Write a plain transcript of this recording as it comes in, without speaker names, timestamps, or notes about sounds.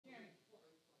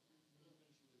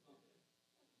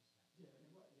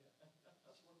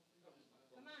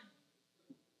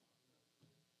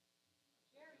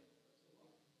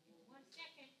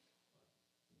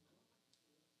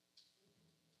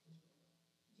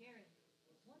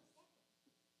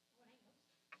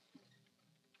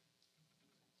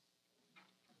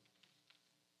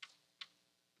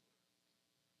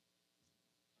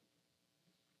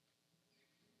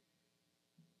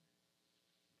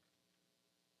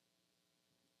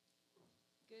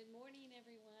Good morning,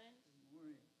 everyone.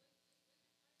 Morning.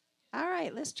 All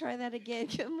right, let's try that again.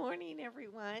 Good morning,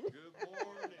 everyone. Good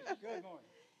morning. Good morning.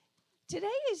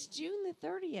 Today is June the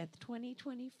 30th,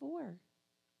 2024.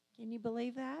 Can you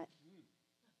believe that?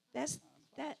 That's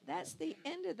the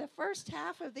end of the first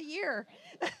half of the year.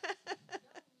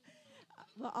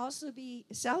 We'll also be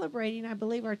celebrating, I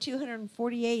believe, our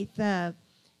 248th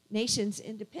nation's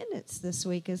independence this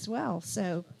week as well.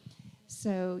 So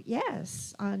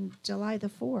yes, on July the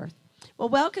 4th. Well,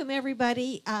 welcome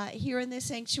everybody here in the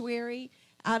sanctuary,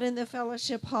 out in the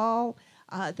fellowship hall,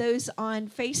 those on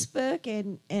Facebook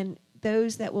and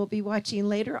those that will be watching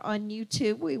later on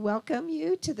YouTube. We welcome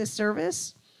you to the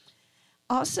service.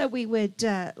 Also, we would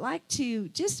like to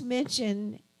just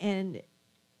mention and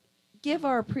give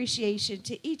our appreciation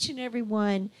to each and every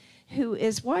one who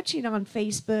is watching on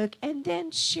Facebook and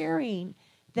then sharing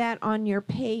that on your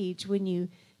page. When you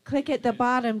click at the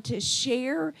bottom to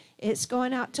share, it's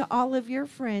going out to all of your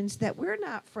friends that we're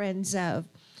not friends of.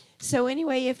 So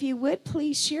anyway, if you would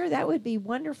please share, that would be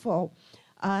wonderful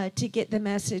to get the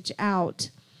message out.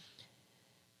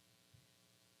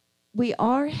 We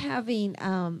are having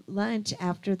lunch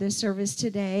after the service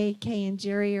today. Kay and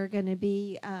Jerry are going to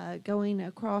be going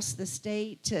across the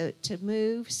state to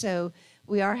move, so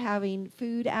we are having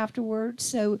food afterwards.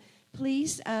 So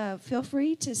please feel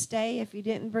free to stay. If you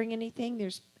didn't bring anything,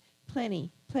 there's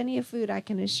plenty of food, I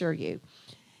can assure you.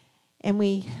 And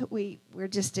we're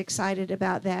just excited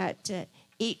about that, to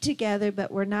eat together, but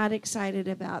we're not excited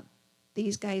about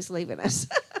these guys leaving us.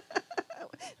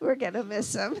 We're going to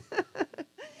miss them.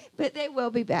 But they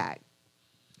will be back.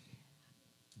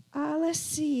 Let's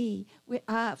see.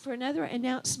 For another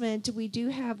announcement, we do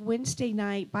have Wednesday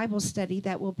night Bible study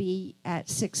that will be at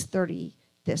 6:30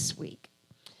 this week.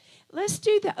 Let's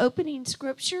do the opening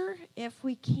scripture if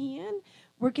we can.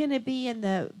 We're going to be in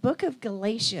the book of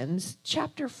Galatians,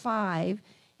 chapter 5.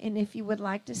 And if you would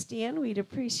like to stand, we'd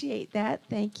appreciate that.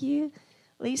 Thank you.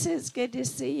 Lisa, it's good to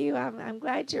see you. I'm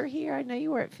glad you're here. I know you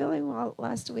weren't feeling well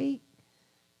last week.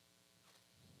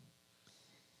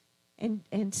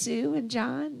 And Sue and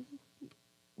John,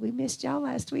 we missed y'all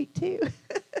last week too.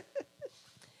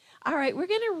 All right, we're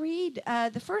going to read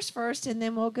the first verse, and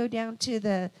then we'll go down to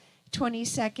the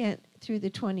 22nd through the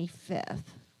 25th.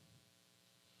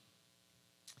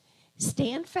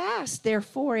 Stand fast,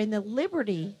 therefore, in the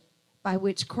liberty by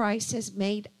which Christ has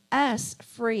made us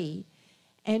free,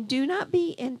 and do not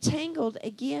be entangled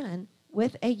again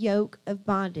with a yoke of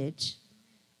bondage.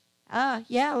 I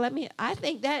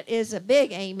think that is a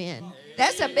big amen.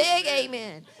 That's a big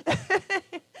amen.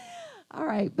 All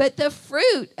right. But the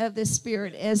fruit of the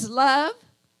Spirit is love,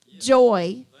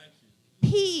 joy,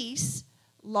 peace,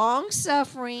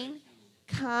 long-suffering,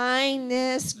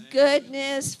 kindness,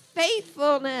 goodness,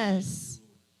 faithfulness,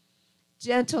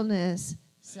 gentleness,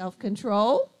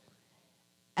 self-control.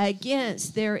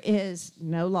 Against there is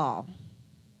no law.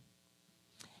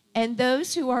 And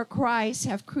those who are Christ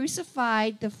have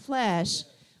crucified the flesh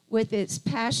with its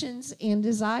passions and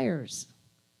desires.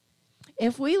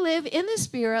 If we live in the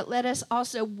Spirit, let us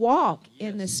also walk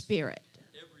in the Spirit.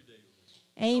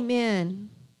 Amen.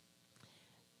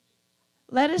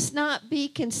 Let us not be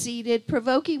conceited,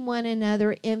 provoking one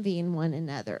another, envying one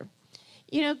another.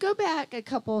 You know, go back a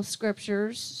couple of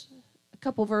scriptures, a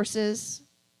couple verses.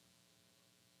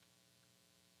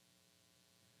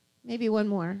 Maybe one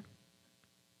more.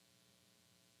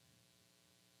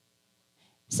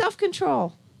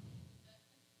 Self-control.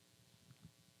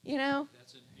 You know?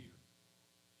 That's in here.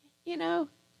 You know?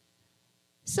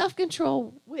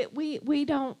 Self-control, we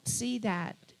don't see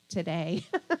that today.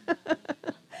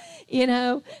 You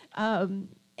know?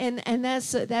 And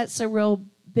that's a real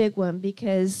big one,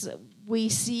 because we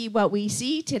see what we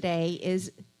see today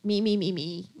is me.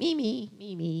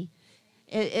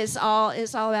 It's all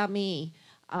about me.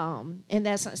 And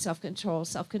that's not self-control.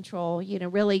 Self-control, you know,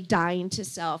 really dying to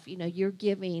self. You know, you're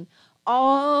giving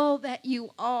all that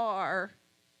you are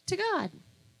to God.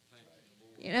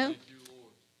 You know,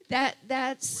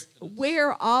 that's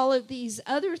where all of these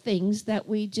other things that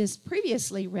we just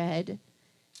previously read,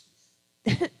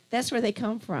 that's where they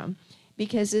come from,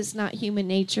 because it's not human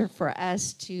nature for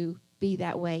us to be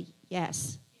that way.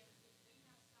 Yes.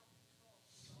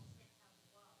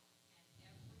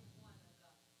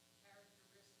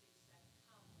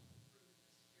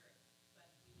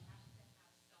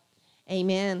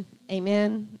 Amen.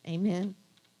 Amen. Amen.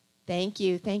 Thank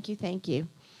you.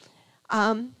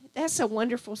 That's a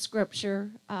wonderful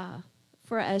scripture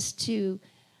for us to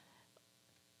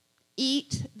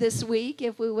eat this week,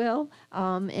 if we will,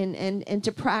 and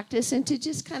to practice, and to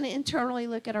just kind of internally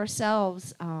look at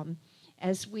ourselves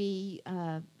as we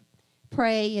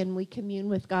pray and we commune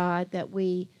with God, that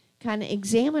we kind of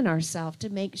examine ourselves to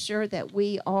make sure that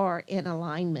we are in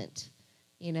alignment.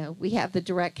 You know, we have the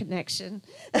direct connection.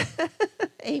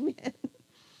 Amen.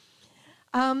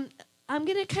 I'm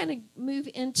going to kind of move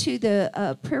into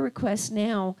the prayer requests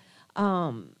now.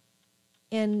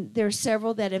 And there's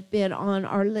several that have been on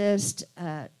our list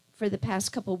for the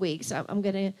past couple weeks. I'm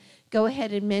going to go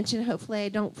ahead and mention, hopefully I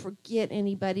don't forget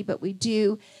anybody, but we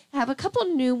do have a couple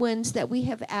new ones that we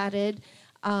have added.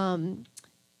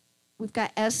 We've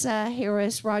got Essa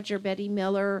Harris, Roger Betty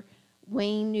Miller,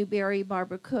 Wayne Newberry,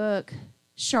 Barbara Cook,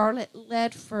 Charlotte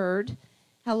Ledford.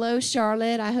 Hello,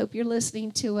 Charlotte. I hope you're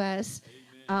listening to us.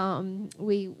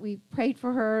 We prayed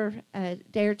for her a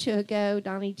day or two ago.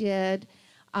 Donnie did.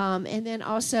 And then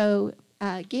also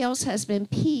Gail's husband,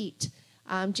 Pete,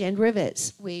 Jen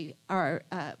Rivets. We are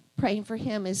praying for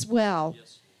him as well.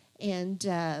 Yes.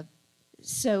 And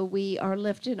so we are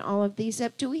lifting all of these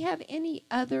up. Do we have any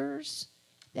others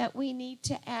that we need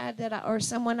to add or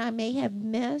someone I may have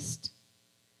missed?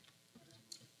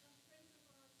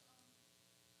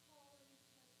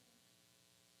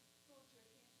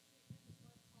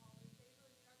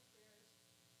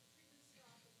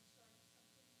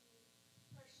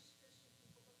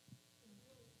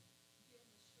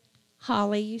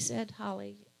 Holly, you said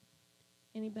Holly.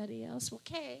 Anybody else? Well,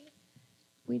 Kay,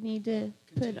 we need to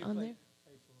put on there.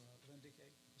 Pray for Linda Kay.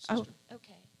 Oh,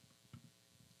 okay.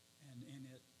 And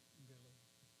Annette and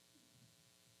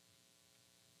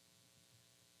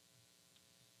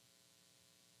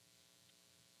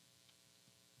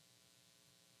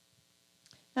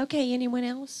Billy. Okay, anyone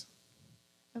else?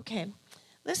 Okay.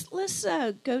 Let's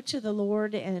go to the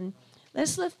Lord and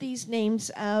let's lift these names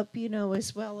up, you know,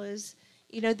 as well as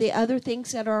the other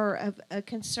things that are of a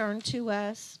concern to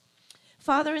us.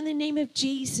 Father, in the name of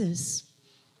Jesus,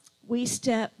 we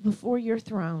step before your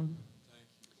throne.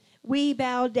 We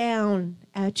bow down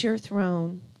at your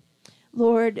throne.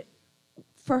 Lord,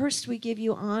 first we give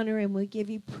you honor and we give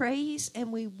you praise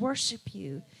and we worship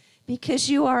you because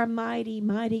you are a mighty,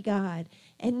 mighty God.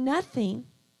 And nothing,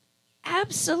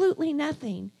 absolutely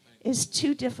nothing, is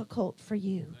too difficult for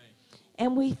you.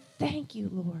 And we thank you,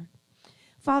 Lord.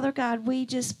 Father God, we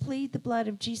just plead the blood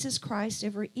of Jesus Christ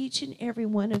over each and every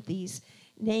one of these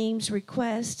names,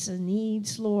 requests, and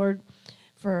needs, Lord,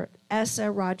 for Essa,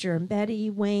 Roger, and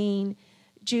Betty, Wayne,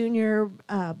 Junior,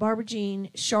 Barbara Jean,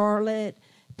 Charlotte,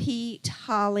 Pete,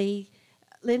 Holly,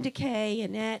 Linda Kay,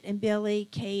 Annette, and Billy,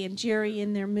 Kay, and Jerry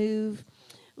in their move.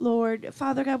 Lord,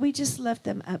 Father God, we just lift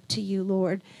them up to you,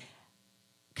 Lord.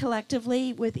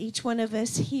 Collectively, with each one of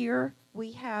us here,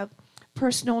 we have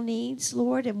personal needs,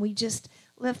 Lord, and we just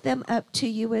lift them up to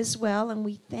you as well, and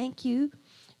we thank you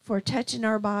for touching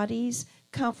our bodies,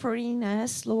 comforting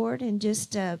us, Lord, and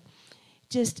just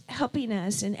helping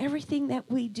us in everything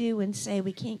that we do and say.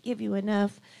 We can't give you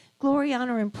enough glory,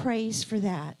 honor, and praise for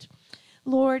that.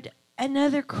 Lord,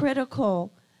 another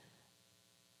critical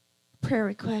prayer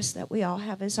request that we all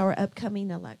have is our upcoming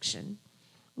election.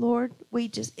 Lord,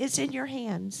 it's in your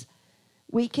hands.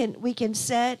 We can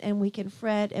sit and we can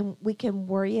fret and we can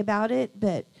worry about it,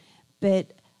 but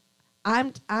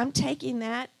I'm taking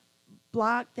that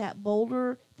block, that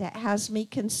boulder that has me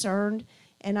concerned,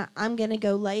 and I'm going to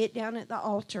go lay it down at the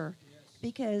altar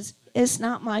because it's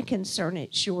not my concern,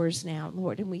 it's yours now,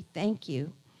 Lord, and we thank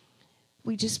you.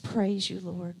 We just praise you,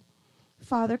 Lord.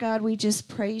 Father God, we just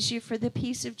praise you for the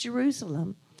peace of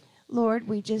Jerusalem. Lord,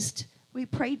 we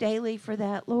pray daily for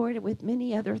that, Lord, with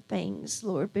many other things,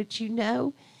 Lord, but you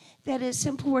know that it's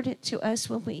important to us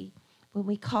when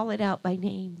we call it out by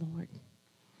name, Lord.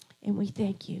 And we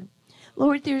thank you.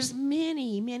 Lord, there's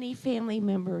many, many family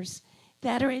members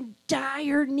that are in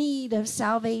dire need of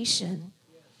salvation.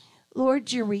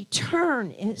 Lord, your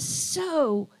return is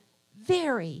so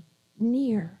very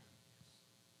near.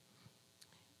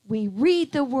 We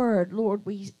read the word, Lord.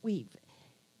 We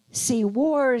see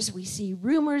wars. We see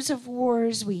rumors of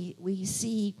wars. We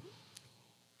see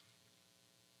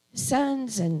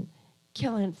sons and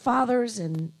killing fathers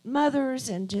and mothers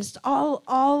and just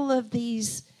all of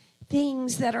these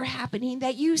things that are happening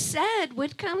that you said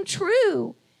would come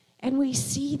true. And we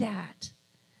see that.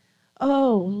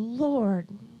 Oh, Lord,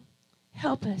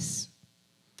 help us.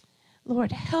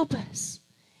 Lord, help us.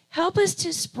 Help us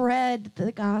to spread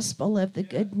the gospel of the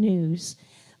good news.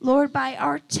 Lord, by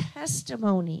our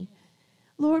testimony.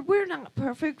 Lord, we're not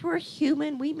perfect. We're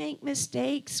human. We make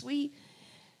mistakes. We're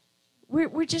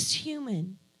just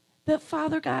human. But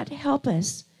Father God, help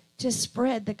us to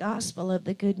spread the gospel of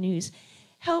the good news.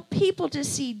 Help people to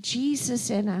see Jesus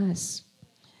in us.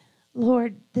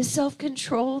 Lord, the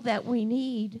self-control that we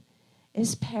need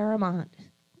is paramount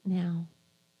now.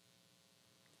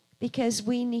 because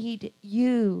we need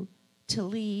you to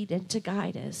lead and to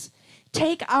guide us.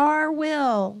 Take our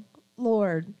will,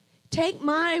 Lord. Take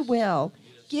my will.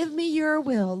 Give me your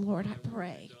will, Lord, I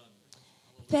pray.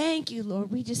 Thank you,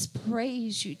 Lord. We just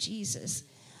praise you, Jesus.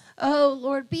 Oh,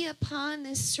 Lord, be upon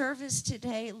this service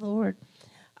today, Lord.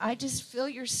 I just feel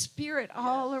your spirit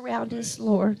all around us,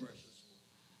 Lord.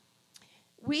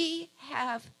 We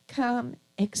have come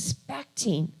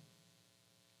expecting,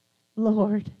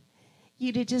 Lord,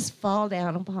 you to just fall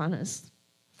down upon us.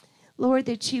 Lord,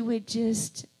 that you would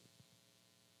just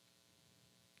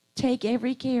take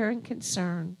every care and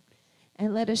concern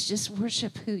and let us just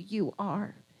worship who you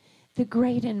are, the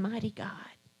great and mighty God.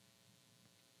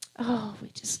 Oh, we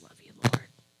just love you, Lord.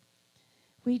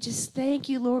 We just thank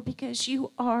you, Lord, because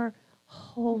you are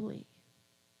holy.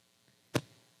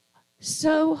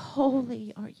 So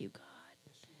holy are you, God.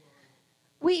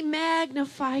 We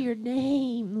magnify your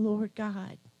name, Lord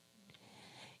God.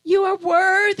 You are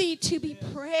worthy to be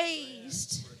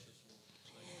praised.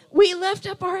 We lift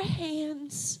up our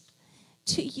hands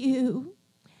to you,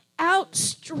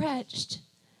 outstretched.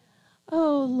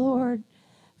 Oh, Lord,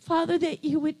 Father, that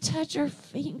you would touch our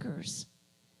fingers.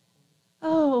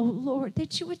 Oh, Lord,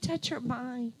 that you would touch our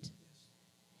mind,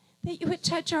 that you would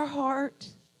touch our heart.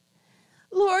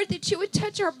 Lord, that you would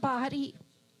touch our body.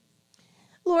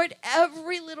 Lord,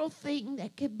 every little thing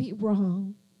that could be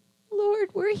wrong.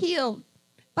 Lord, we're healed.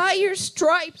 By your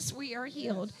stripes we are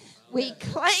healed. We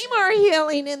claim our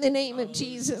healing in the name of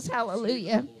Jesus.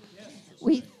 Hallelujah.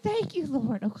 We thank you,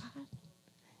 Lord, oh God.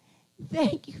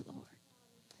 Thank you, Lord.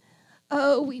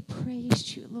 Oh, we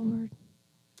praise you, Lord.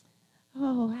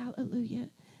 Oh, hallelujah.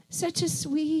 Such a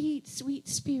sweet, sweet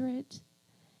spirit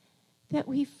that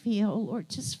we feel, Lord,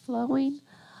 just flowing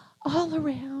all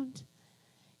around.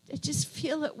 I just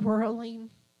feel it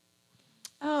whirling.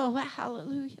 Oh,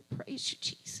 hallelujah. Praise you,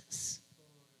 Jesus.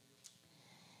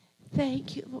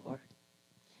 Thank you, Lord.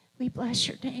 We bless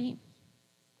your name.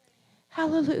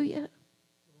 Hallelujah.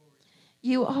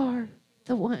 You are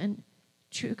the one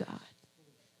true God.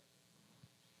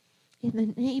 In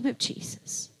the name of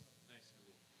Jesus.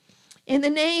 In the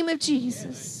name of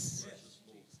Jesus.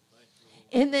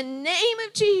 In the name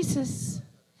of Jesus.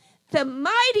 The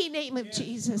mighty name of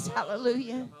Jesus.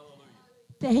 Hallelujah.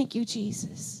 Thank you,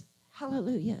 Jesus.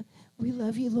 Hallelujah. We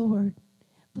love you, Lord.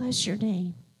 Bless your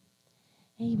name.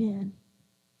 Amen.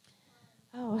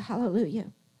 Oh,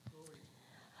 hallelujah.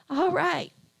 All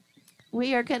right.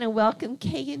 We are going to welcome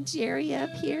Kay and Jerry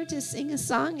up here to sing a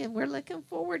song, and we're looking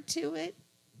forward to it.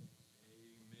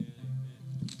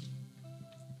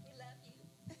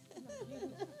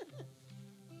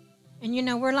 And you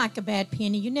know, we're like a bad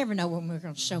penny. You never know when we're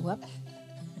going to show up.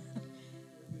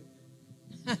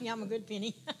 I'm a good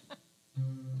penny.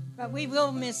 But we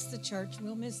will miss the church.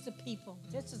 We'll miss the people.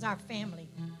 This is our family.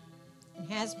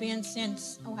 It has been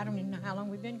since, I don't even know how long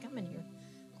we've been coming here.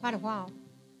 Quite a while.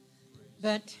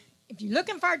 But if you're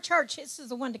looking for a church, this is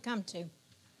the one to come to.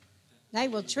 They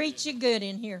will treat you good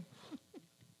in here.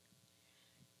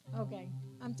 Okay,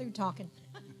 I'm through talking.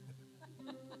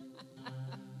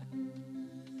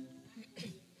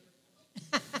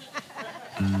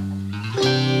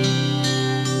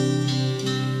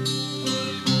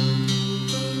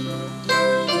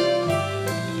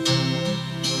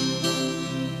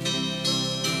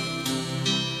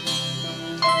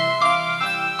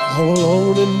 All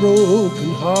alone and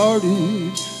broken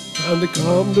hearted, trying to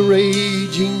calm the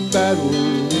raging battle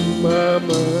in my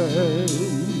mind.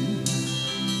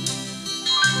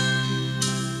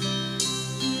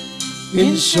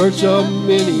 In search of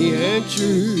many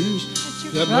answers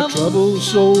that my troubled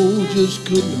soul just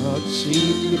could not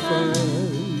seem to find.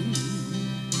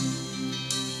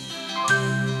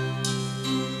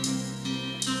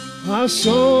 I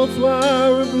saw a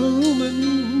flower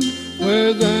blooming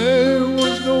where there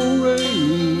was no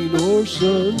rain or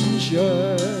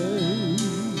sunshine,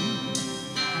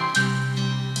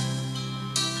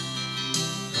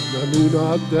 and I knew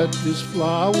not that this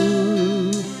flower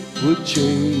would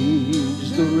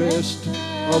change the rest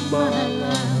of my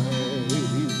life.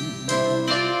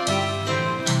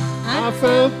 I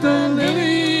felt the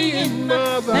lily in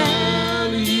my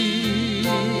valley.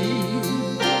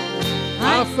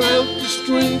 I felt the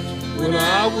strength when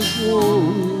I was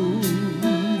worn.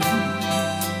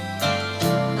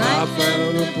 I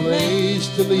found a place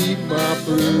to leave my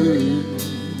burden.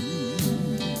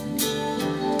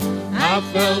 I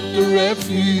found the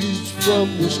refuge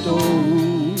from the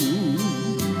storm.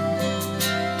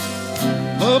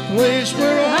 A place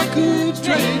where I could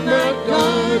trade my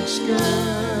dark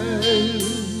skies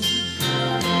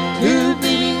to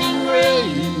beaming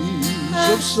rays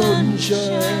of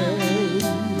sunshine.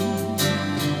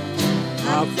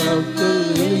 I found the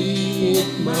lily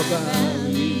in my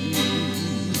valley,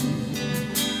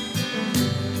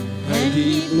 and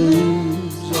he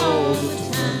blooms all the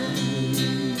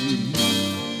time.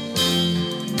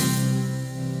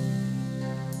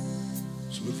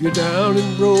 So if you're down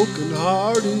and broken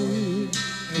hearted,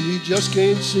 and you just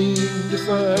can't seem to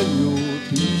find your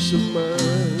peace of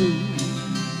mind,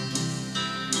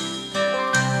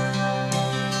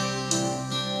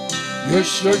 you're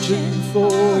searching for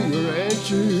your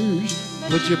answers,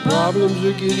 but your problems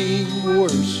are getting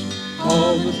worse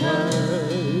all the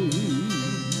time.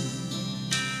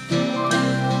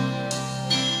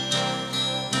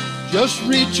 Just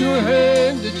reach your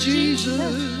hand to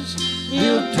Jesus.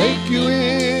 He'll take you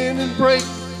in and break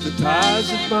the ties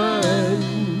that bind.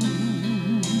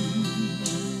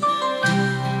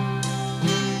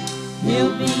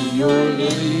 He'll be your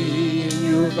lily in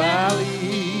your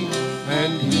valley,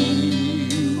 and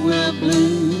he will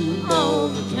bloom all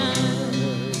the time.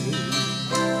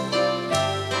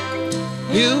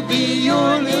 He'll be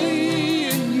your lily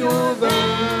in your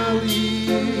valley.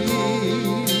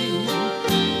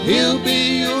 He'll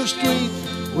be your strength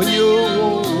when you're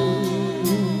worn.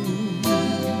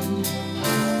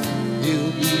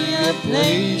 He'll be a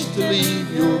place to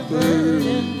leave your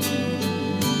burden.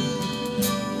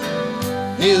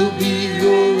 He'll be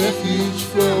your refuge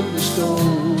from the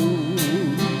storm.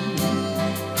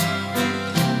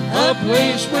 A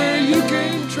place where you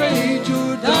can trade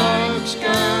your dark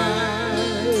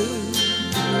skies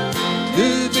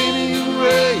to beaming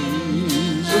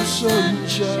rays of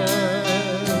sunshine.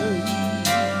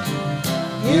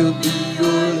 He'll be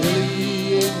your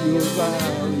lily in your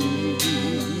valley,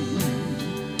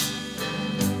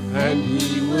 and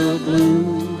he will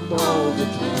bloom all the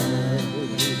time.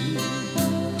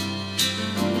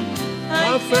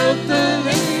 I found the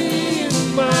lily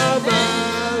in my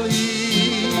valley.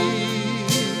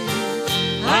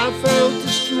 I felt the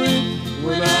strength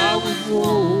when I was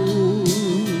worn.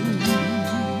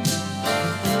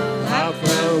 I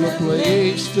found a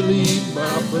place to leave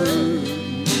my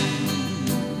burden.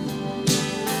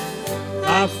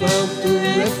 I found the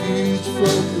refuge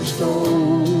from the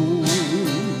storm.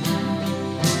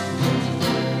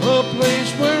 A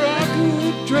place where I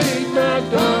could trade my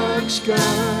dark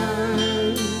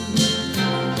skies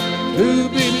to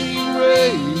beaming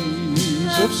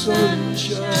rays of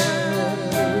sunshine.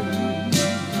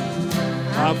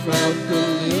 I found the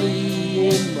lily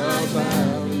in my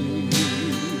valley,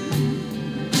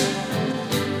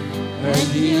 and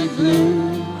he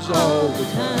blooms all the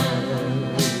time.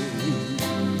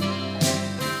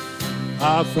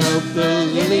 I found the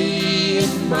lily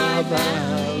in my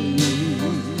valley,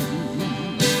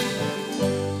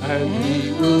 and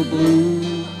he will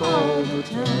bloom all the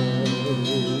time.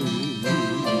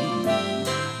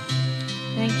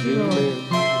 Thank you, Lord. Amen.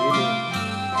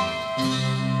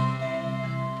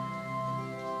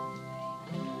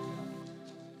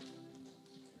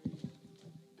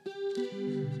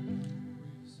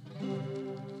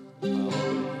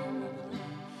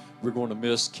 We're going to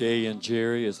miss Kay and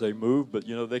Jerry as they move, but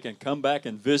you know they can come back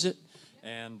and visit,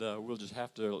 and we'll just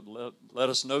have to let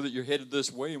us know that you're headed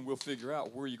this way, and we'll figure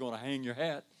out where you're going to hang your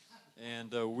hat,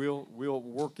 and we'll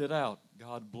work it out.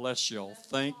 God bless y'all.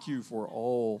 Thank you for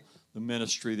all the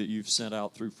ministry that you've sent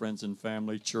out through Friends and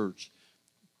Family Church.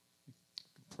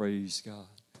 Praise God.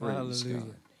 Praise Hallelujah.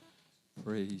 God.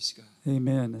 Praise God.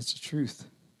 Amen. That's the truth.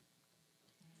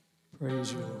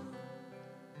 Praise you, Lord.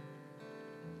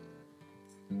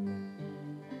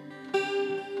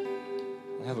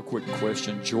 I have a quick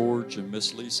question. George and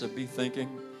Miss Lisa, be thinking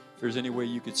if there's any way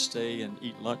you could stay and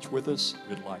eat lunch with us,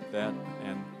 we'd like that,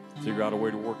 and figure out a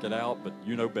way to work it out, but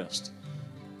you know best.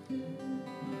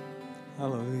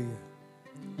 Hallelujah.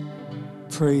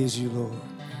 Praise you, Lord.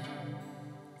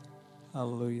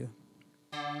 Hallelujah.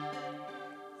 I'm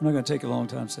not going to take a long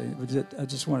time saying it, but I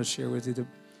just want to share with you that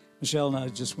Michelle and I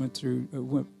just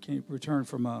returned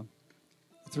from a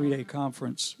 3-day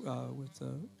conference with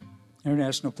the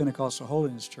International Pentecostal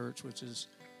Holiness Church, which is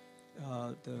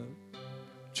the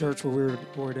church where we were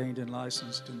ordained and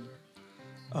licensed.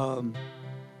 And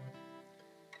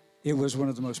it was one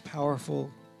of the most powerful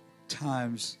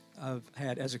times I've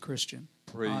had as a Christian.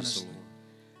 Praise honestly.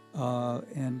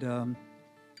 the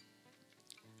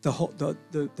Lord.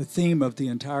 The theme of the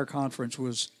entire conference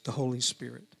was the Holy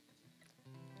Spirit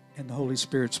and the Holy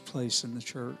Spirit's place in the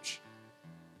church.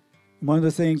 One of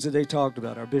the things that they talked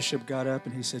about, our bishop got up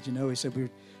and he said, we've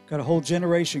got a whole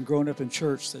generation growing up in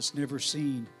church that's never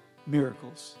seen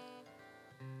miracles.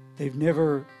 They've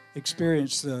never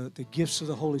experienced the gifts of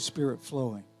the Holy Spirit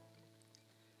flowing.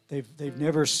 They've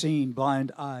never seen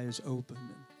blind eyes open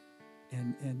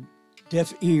and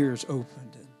deaf ears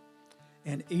opened,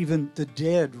 and even the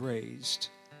dead raised.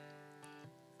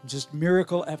 Just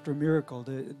miracle after miracle.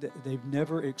 They've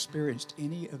never experienced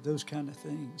any of those kind of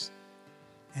things.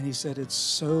 And he said, it's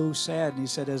so sad. And he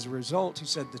said, as a result, he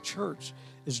said, the church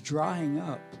is drying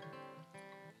up.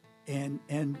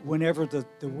 And whenever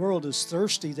the world is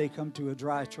thirsty, they come to a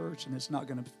dry church, and that's not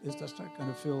going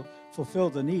to fulfill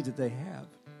the need that they have.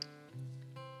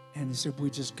 And he said, we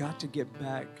just got to get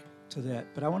back to that.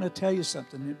 But I want to tell you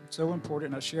something. It's so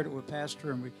important. I shared it with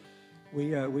Pastor, and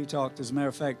we talked. As a matter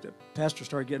of fact, the Pastor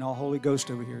started getting all Holy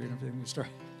Ghost over here, and everything.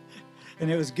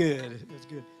 And it was good. It was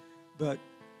good. But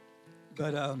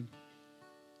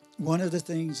one of the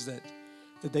things that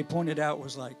they pointed out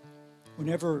was, like,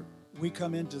 whenever we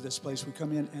come into this place, we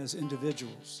come in as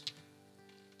individuals.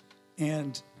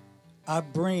 And I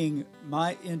bring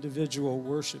my individual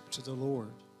worship to the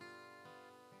Lord.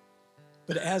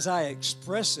 But as I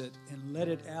express it and let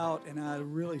it out, and I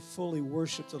really fully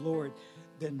worship the Lord,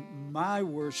 then my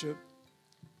worship,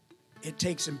 it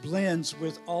takes and blends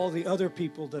with all the other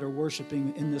people that are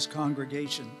worshiping in this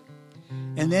congregation.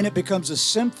 And then it becomes a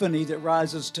symphony that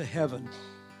rises to heaven.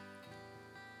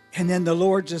 And then the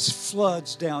Lord just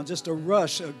floods down, just a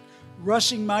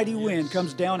rushing mighty wind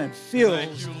comes down and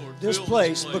fills this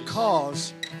place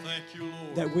because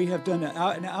that we have done it.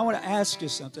 And I want to ask you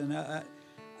something.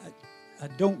 I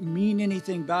don't mean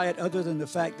anything by it other than the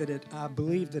fact that I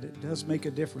believe that it does make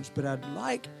a difference. But I'd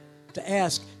like to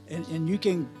ask, and you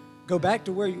can go back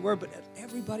to where you were, but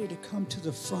everybody to come to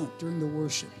the front during the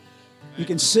worship. You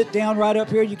can sit down right up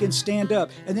here. You can stand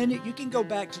up. And then you can go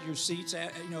back to your seats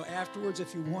afterwards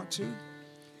if you want to.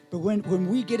 But when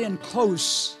we get in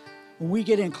close,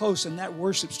 and that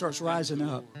worship starts rising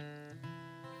up,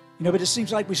 but it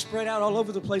seems like we spread out all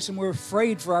over the place, and we're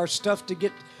afraid for our stuff to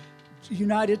get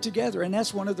united together. And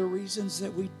that's one of the reasons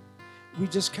that we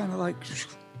just kind of like,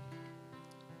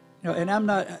 and I'm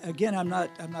not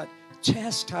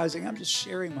chastising. I'm just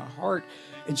sharing my heart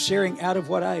and sharing out of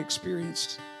what I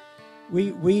experienced.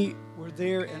 We were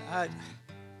there, and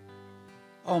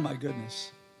oh my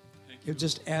goodness, it was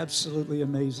just absolutely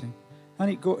amazing.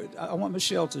 Honey, I want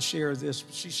Michelle to share this.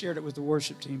 She shared it with the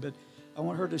worship team, but I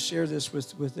want her to share this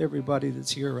with everybody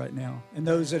that's here right now and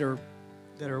those that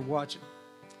are watching.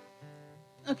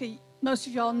 Okay, most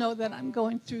of y'all know that I'm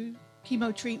going through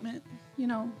chemo treatment,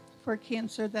 for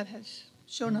cancer that has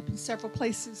shown up in several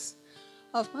places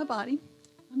of my body.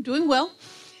 I'm doing well.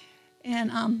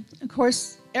 And, of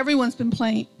course, everyone's been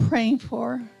praying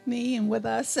for me and with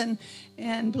us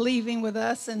and believing with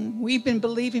us. And we've been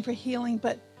believing for healing.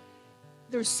 But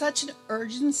there's such an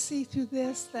urgency through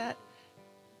this that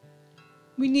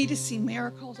we need to see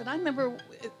miracles. And I remember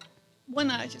one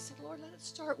night I just said, Lord, let it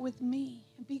start with me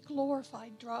and be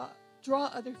glorified. Draw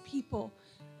other people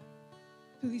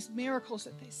through these miracles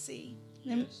that they see.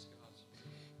 And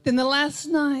then the last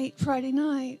night, Friday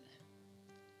night,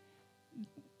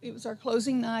 it was our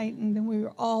closing night, and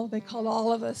then they called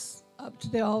all of us up to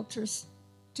the altars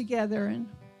together.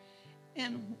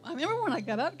 And I remember when I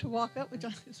got up to walk up with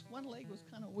John, this one leg was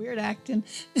kind of weird acting.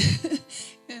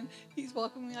 And he's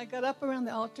walking me. I got up around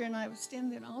the altar, and I was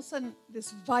standing there, and all of a sudden,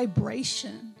 this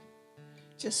vibration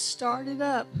just started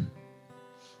up.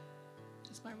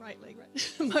 That's my right leg,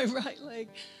 right? My right leg.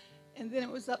 And then it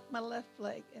was up my left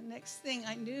leg. And next thing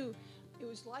I knew, it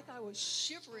was like I was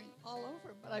shivering all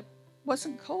over, but I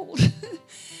wasn't cold.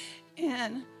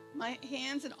 And my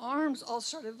hands and arms all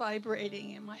started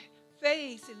vibrating, and my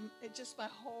face and just my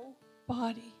whole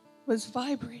body was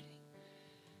vibrating.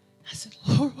 I said,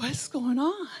 Lord, what's going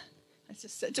on? I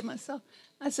just said to myself,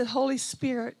 I said, Holy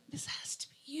Spirit, this has to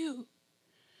be you.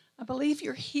 I believe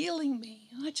you're healing me.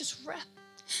 And I just wrapped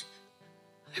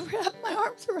my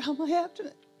arms around my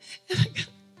abdomen, and I got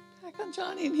back on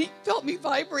Johnny, and he felt me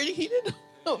vibrating. He didn't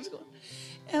know what was going on.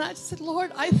 And I just said,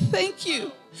 Lord, I thank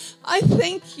you. I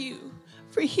thank you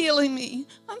for healing me.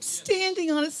 I'm standing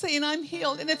on it saying I'm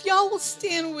healed. And if y'all will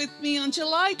stand with me on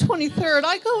July 23rd,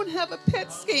 I go and have a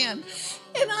PET scan.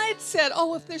 And I had said,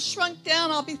 if they're shrunk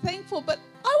down, I'll be thankful. But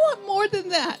I want more than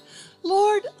that.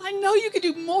 Lord, I know you can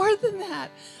do more than that.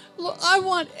 Lord, I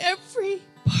want every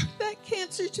part of that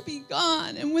cancer to be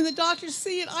gone. And when the doctors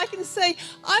see it, I can say,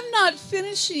 I'm not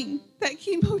finishing that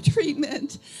chemo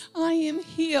treatment. I am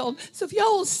healed. So if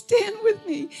y'all will stand with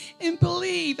me and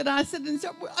believe. And I said,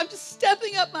 I'm just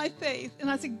stepping up my faith.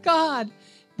 And I said, God,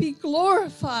 be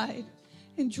glorified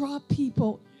and draw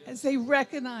people as they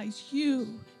recognize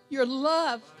you, your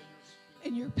love,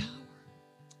 and your power.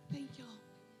 Thank y'all.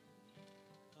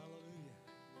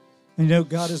 And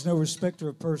God is no respecter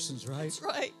of persons, right? That's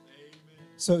right.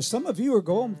 So some of you are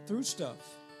going through stuff.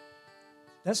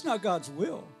 That's not God's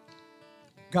will.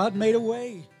 God made a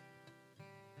way.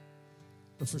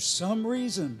 But for some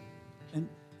reason,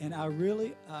 and I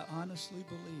honestly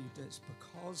believe that it's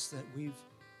because that we've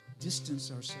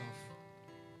distanced ourselves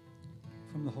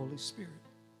from the Holy Spirit.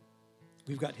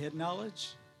 We've got head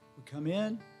knowledge. We come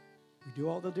in. We do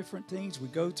all the different things. We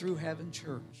go through having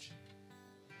church.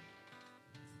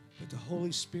 But the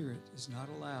Holy Spirit is not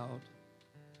allowed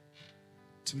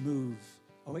to move.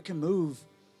 Oh, it can move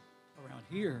around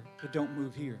here, but don't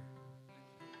move here.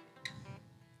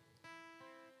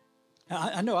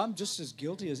 I know I'm just as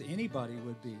guilty as anybody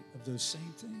would be of those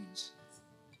same things.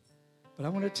 But I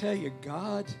want to tell you,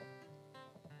 God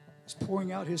is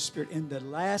pouring out His Spirit in the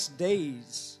last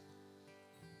days.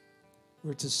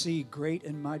 We're to see great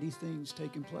and mighty things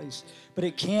taking place. But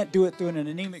it can't do it through an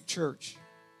anemic church.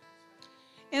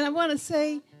 And I want to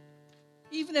say,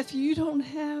 even if you don't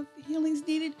have healings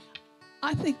needed,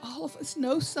 I think all of us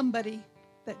know somebody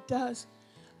that does.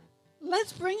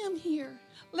 Let's bring them here.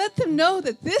 Let them know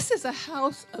that this is a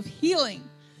house of healing.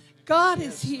 God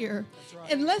is here.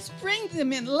 Right. And let's bring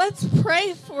them in. Let's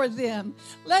pray for them.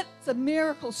 Let the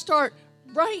miracle start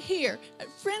right here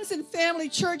at Friends and Family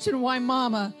Church in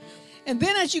Waimama. And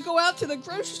then as you go out to the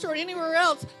grocery store or anywhere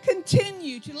else,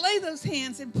 continue to lay those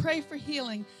hands and pray for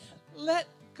healing. Let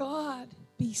God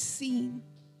be seen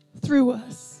through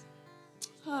us.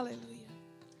 Hallelujah.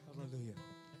 Hallelujah.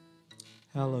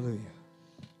 Hallelujah.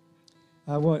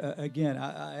 I want again.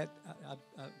 I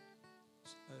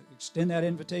extend that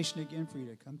invitation again for you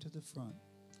to come to the front.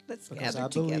 Let's because gather I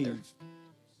together. believe,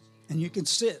 and you can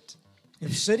sit.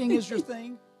 If sitting is your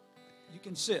thing, you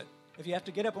can sit. If you have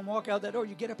to get up and walk out that door,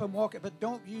 you get up and walk it. But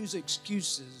don't use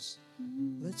excuses.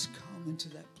 Mm-hmm. Let's come into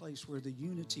that place where the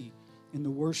unity and the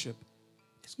worship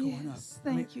is going up.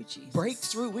 Thank you, Jesus. Break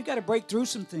through. We got to break through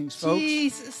some things, folks.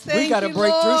 Jesus, thank we got to you,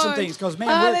 break Lord. through some things because, man,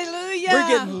 Hallelujah. we're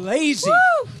getting lazy.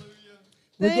 Woo!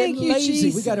 We're Thank getting you, lazy.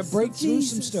 Jesus. We got to break through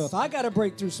some Jesus. stuff. I got to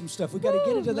break through some stuff. We got to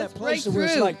get into that place where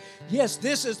it's through. like, yes,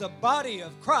 this is the body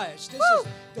of Christ. This is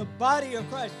the body of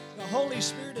Christ. The Holy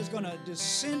Spirit is going to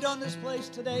descend on this place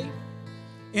today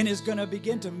and is going to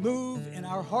begin to move in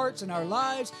our hearts and our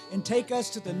lives and take us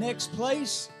to the next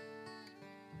place.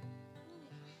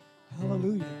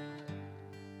 Hallelujah.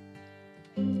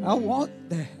 I want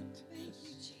that.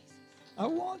 I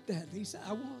want that, Lisa.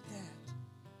 I want that.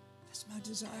 That's my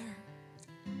desire.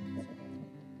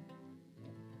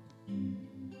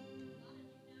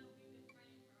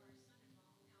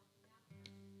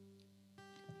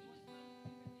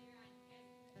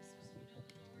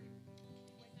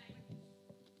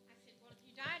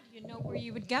 You know where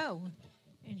you would go.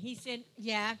 And he said,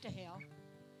 yeah, to hell.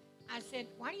 I said,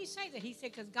 why do you say that? He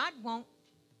said, because God won't,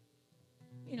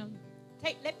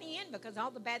 let me in because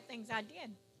all the bad things I did.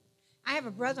 I have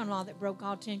a brother-in-law that broke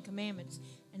all 10 commandments,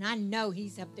 and I know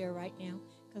he's up there right now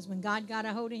because when God got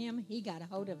a hold of him, he got a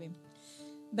hold of him.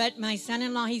 But my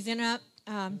son-in-law, he's in a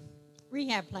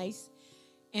rehab place,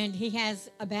 and he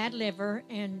has a bad liver,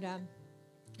 and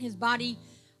his body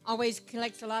always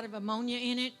collects a lot of ammonia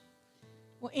in it.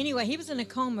 Well, anyway, he was in a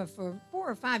coma for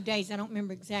 4 or 5 days. I don't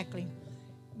remember exactly.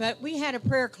 But we had a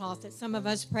prayer cloth that some of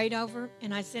us prayed over,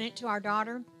 and I sent it to our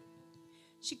daughter.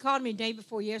 She called me the day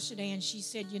before yesterday, and she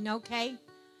said, Kay,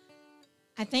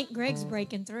 I think Greg's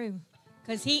breaking through.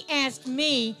 Because he asked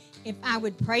me if I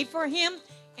would pray for him,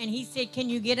 and he said, can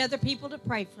you get other people to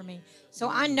pray for me? So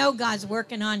I know God's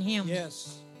working on him.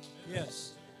 Yes,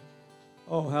 yes.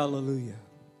 Oh, hallelujah.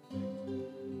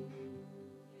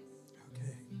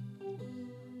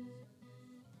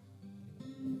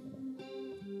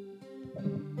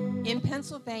 In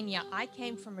Pennsylvania, I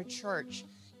came from a church.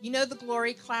 You know the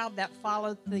glory cloud that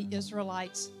followed the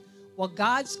Israelites? Well,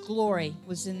 God's glory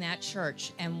was in that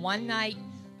church. And one night,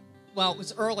 well, it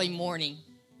was early morning,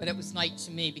 but it was night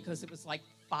to me because it was like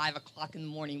 5 o'clock in the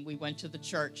morning. We went to the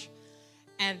church.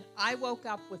 And I woke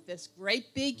up with this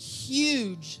great big,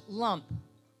 huge lump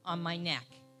on my neck.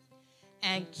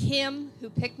 And Kim,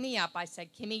 who picked me up, I said,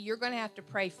 Kimmy, you're going to have to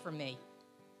pray for me.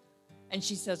 And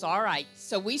she says, all right.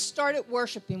 So we started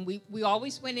worshiping. We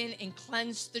always went in and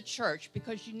cleansed the church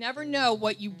because you never know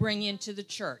what you bring into the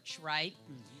church, right?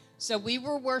 Mm-hmm. So we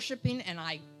were worshiping, and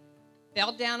I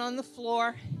fell down on the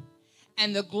floor,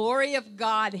 and the glory of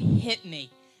God hit me,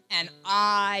 and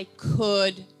I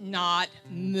could not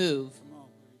move.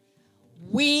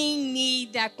 We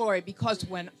need that glory because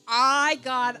when I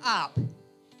got up,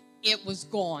 it was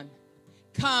gone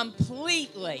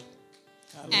completely.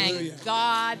 Hallelujah. And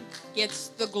God gets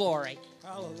the glory.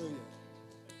 Hallelujah.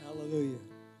 Hallelujah.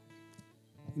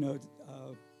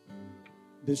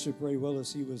 Bishop Ray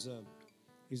Willis,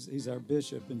 he's our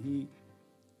bishop, and he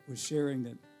was sharing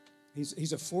that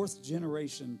He's a fourth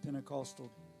generation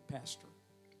Pentecostal pastor.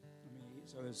 I mean,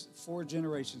 so it's 4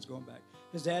 generations going back.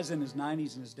 His dad's in his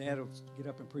 90s, and his dad will get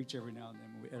up and preach every now and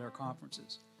then at our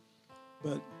conferences.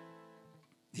 But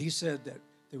he said that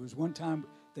there was one time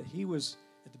that he was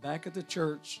at the back of the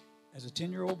church as a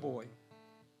 10-year-old boy,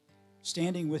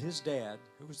 standing with his dad,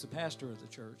 who was the pastor of the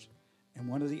church, and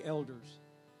one of the elders,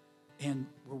 and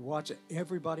we're watching.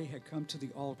 Everybody had come to the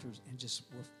altars and just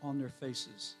were on their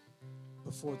faces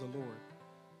before the Lord.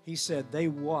 He said they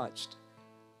watched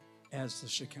as the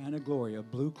Shekinah glory, a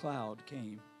blue cloud,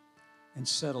 came and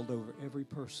settled over every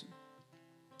person.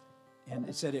 And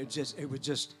it said and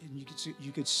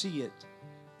you could see it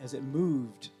as it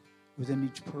moved within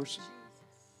each person.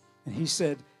 And he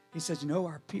said, you know,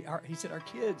 our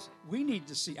kids, we need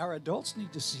to see, our adults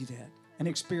need to see that and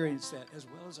experience that, as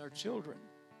well as our children.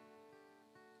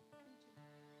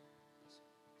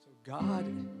 So God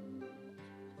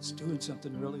is doing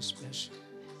something really special.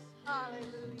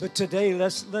 But today,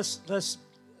 let's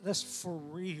for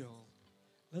real,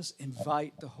 let's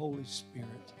invite the Holy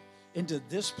Spirit into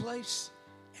this place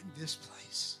and this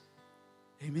place.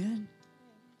 Amen.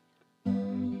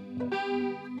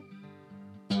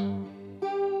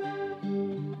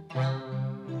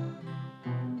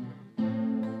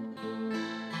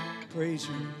 Praise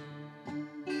you.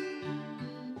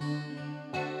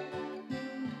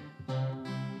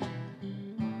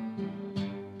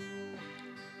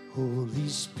 Holy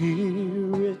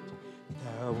Spirit,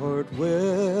 thou art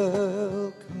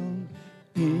welcome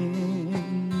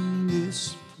in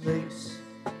this place.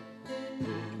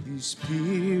 Holy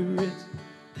Spirit,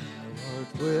 thou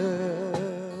art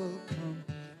welcome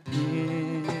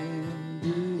in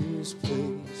this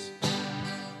place.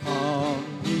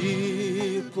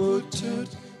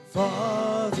 Omnipotent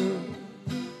Father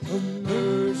of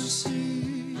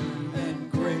mercy and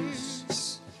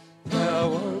grace,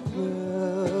 thou art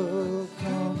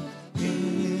welcome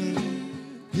in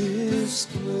this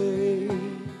place.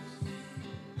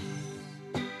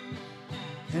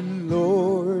 And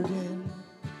Lord, in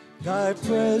thy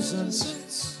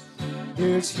presence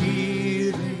there's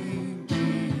healing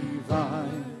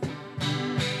divine.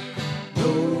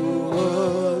 No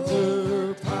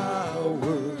other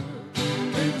power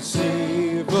can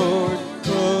save, Lord,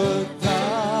 but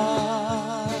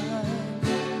thine.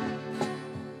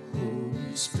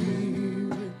 Holy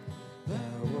Spirit,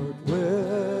 thou art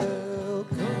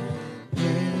welcome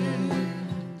in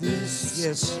this.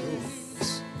 Yes, Lord.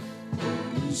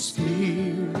 Holy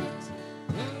Spirit,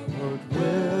 thou art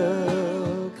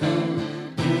welcome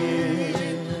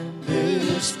in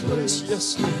this place. Yes,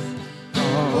 Lord.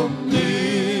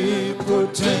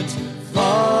 Omnipotent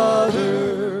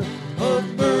Father of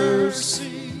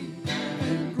mercy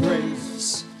and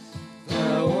grace,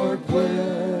 thou art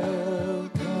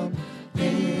welcome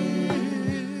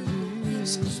in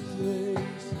this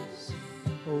place.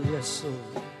 Oh, yes,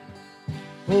 Lord.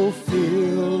 Oh,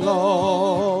 fill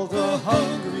all the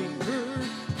hungry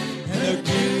and the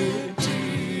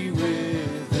guilty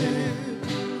within.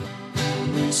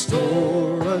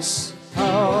 Restore us,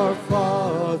 our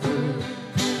Father,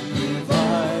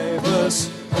 revive us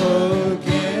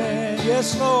again.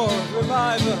 Yes, Lord,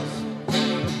 revive us.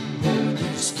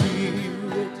 Holy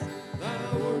Spirit,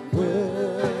 thou art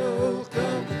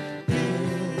welcome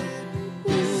in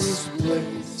this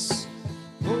place.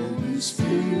 Holy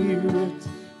Spirit,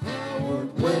 thou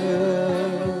art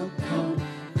welcome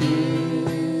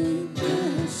in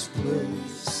this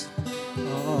place.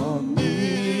 Omnipotent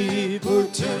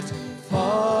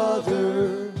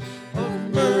Father of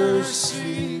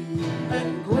mercy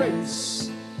and grace,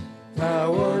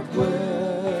 thou art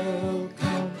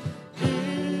welcome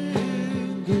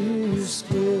in this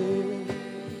place.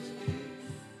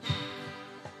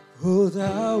 Oh,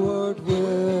 thou art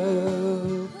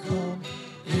welcome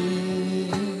in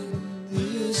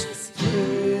this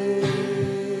place.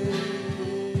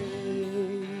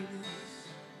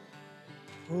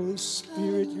 Holy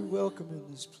Spirit, you're welcome in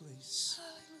this place.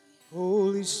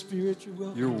 Holy Spirit, you're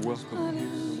welcome. You're welcome here,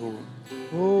 Lord.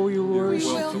 Oh, you're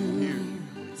worshiped. Welcome here.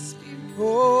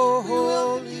 Oh,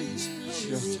 Holy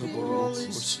Spirit.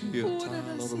 Holy Spirit.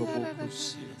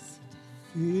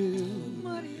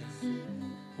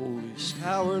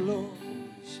 Power, Lord.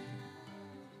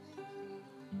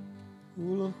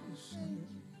 Holy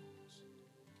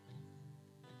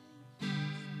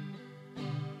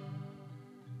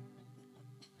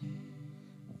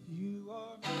You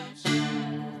are my shield.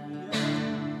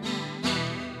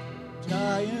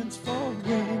 Giants fall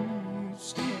when you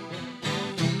stand.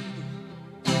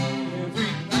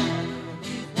 Every battle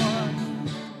you've won.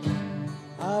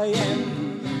 I am who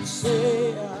you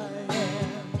say I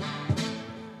am.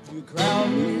 You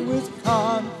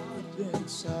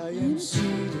Jesus, I am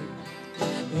seated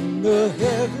in the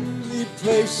heavenly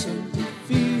place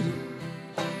undefeated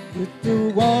with the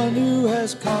one who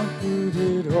has conquered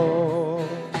it all.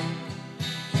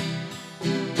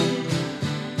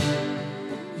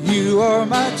 You are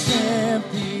my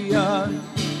champion.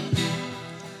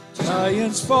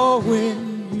 Giants fall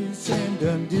when you stand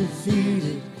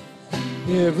undefeated.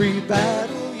 Every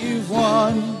battle you've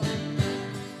won,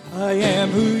 I am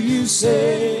who you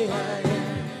say I am.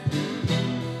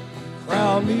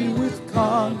 Crown me with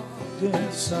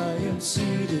confidence, I am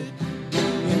seated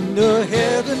in the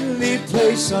heavenly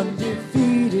place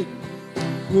undefeated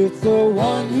with the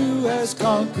one who has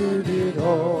conquered it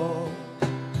all.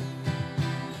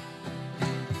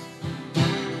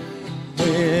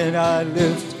 When I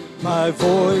lift my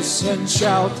voice and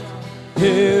shout,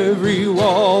 every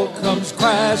wall comes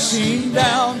crashing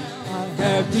down. I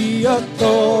have the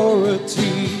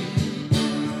authority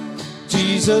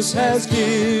Jesus has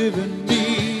given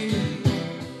me.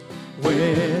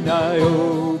 When I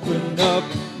open up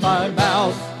my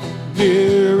mouth,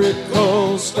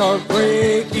 miracles start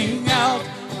breaking out.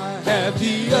 I have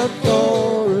the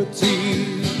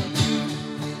authority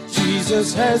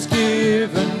Jesus has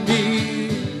given me.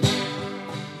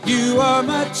 You are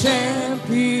my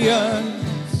champion.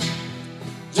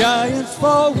 Giants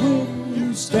fall when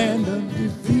you stand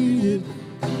undefeated.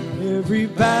 Every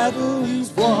battle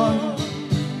is won.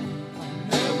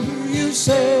 I am who you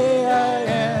say I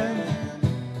am.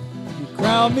 You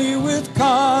crown me with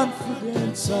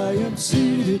confidence. I am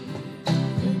seated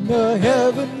in the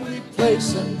heavenly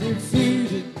place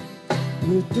undefeated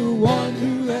with the one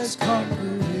who has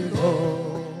conquered it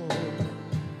all.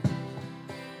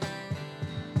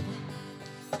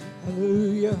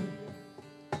 Hallelujah.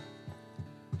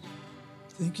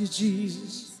 Thank you,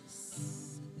 Jesus.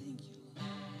 Thank you.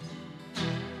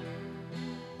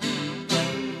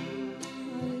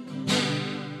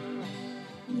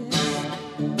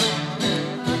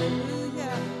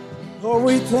 Hallelujah. Lord,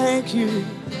 we thank you.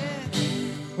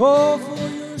 Oh, for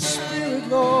your spirit,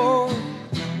 Lord.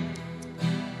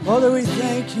 Father, we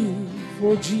thank you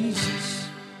for Jesus,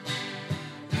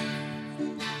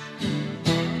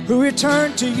 who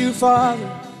returned to you, Father,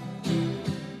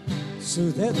 so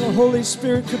that the Holy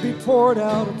Spirit could be poured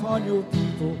out upon your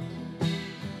people,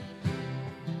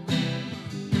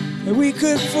 and we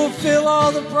could fulfill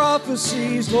all the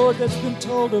prophecies, Lord, that's been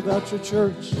told about your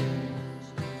church.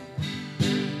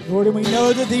 Lord, and we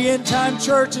know that the end-time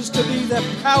church is to be that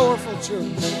powerful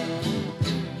church,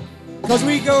 because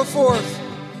we go forth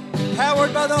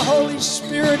powered by the Holy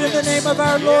Spirit in the name of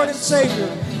our Lord and Savior,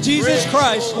 Jesus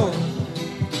Christ, Lord.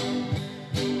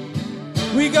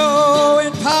 We go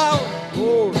in power.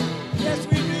 Yes,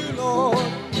 we do, Lord.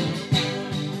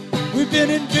 We've been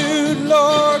endued,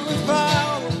 Lord, with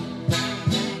power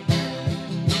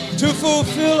to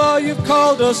fulfill all you've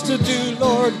called us to do,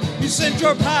 Lord. You send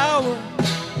your power.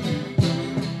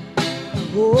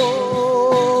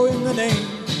 Oh, in the name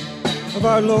of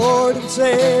our Lord and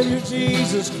Savior,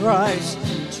 Jesus Christ.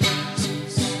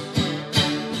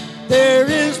 There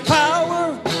is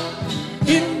power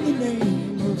in the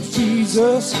name of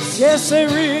Jesus. Yes, there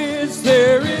is.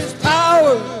 There is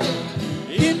power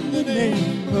in the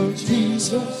name of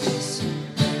Jesus.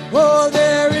 Oh,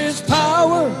 there is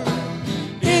power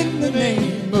in the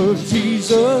name of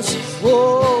Jesus.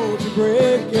 Oh, to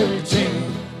break every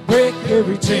chain, break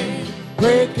every chain,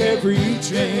 break every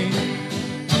chain.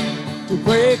 To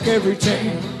break every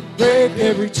chain, break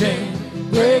every chain,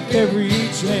 break every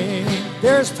chain.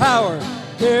 There's power,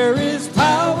 there is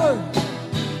power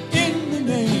in the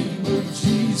name of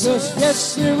Jesus.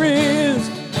 Yes, there is.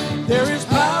 There is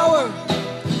power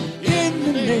in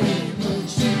the name of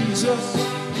Jesus.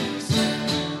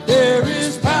 There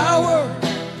is power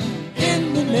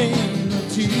in the name of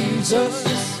Jesus.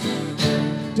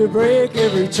 To break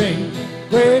every chain,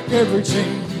 break every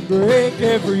chain, break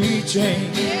every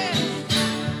chain.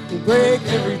 To break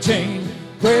every chain,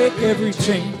 break every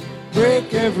chain,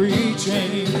 break every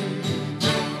chain.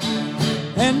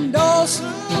 And all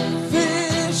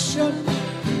sufficient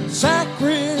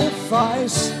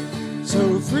sacrifice,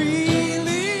 so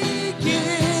freely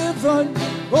given,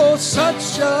 oh,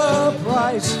 such a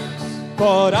price.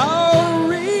 But our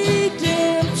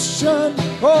redemption,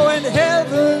 oh, and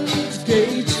heaven's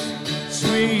gates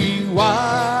swing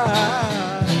wide.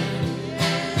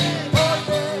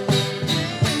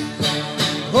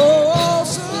 Oh,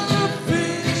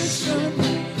 sufficient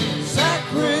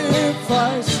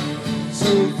sacrifice,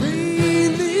 so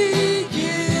freely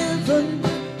given,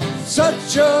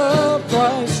 such a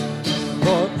price.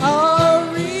 But our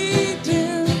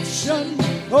redemption,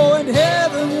 oh, and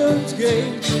heaven's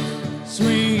gates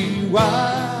swing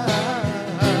wide.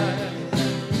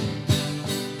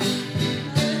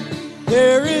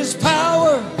 There is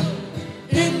power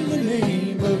in the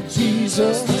name of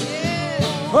Jesus.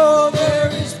 Oh, there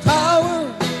is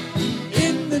power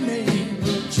in the name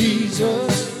of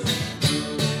Jesus.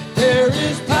 There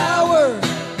is power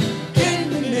in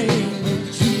the name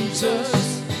of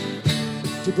Jesus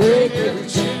to break every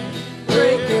chain,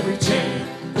 break every chain,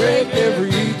 break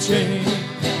every chain.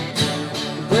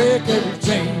 Break every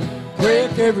chain,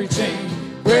 break every chain,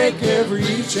 break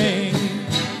every chain.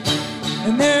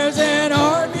 And there's an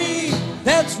army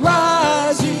that's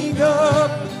rising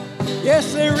up.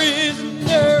 Yes, there is, and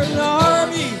there's an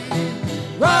army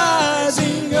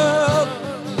rising up.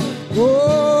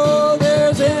 Oh,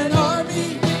 there's an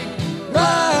army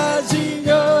rising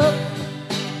up.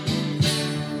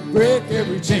 Break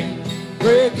every chain,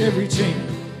 break every chain,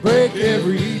 break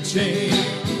every chain.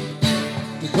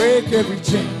 Break every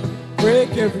chain,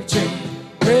 break every chain,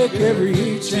 break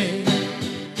every chain.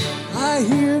 I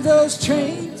hear those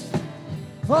chains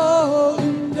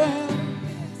falling down.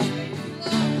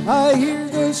 I hear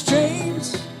those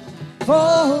chains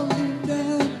falling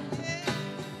down.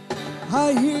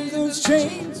 I hear those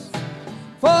chains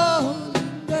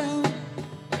falling down.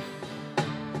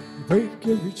 Break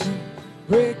every chain,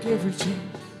 break every chain,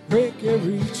 break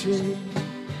every chain.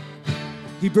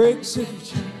 He breaks every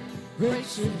chain.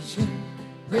 Breaks every chain,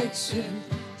 breaks every.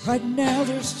 Right now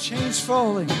there's chains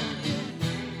falling.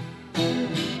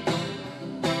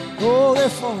 Oh, they're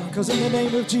falling because in the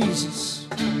name of Jesus.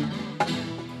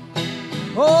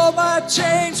 Oh, my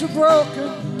chains were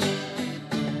broken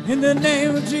in the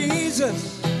name of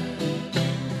Jesus.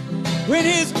 When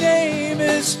His name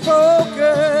is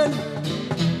spoken,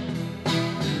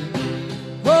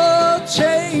 oh,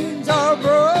 chains are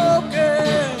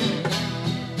broken.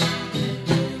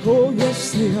 Oh,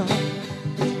 yes, they are.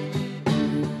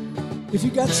 If you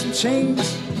got some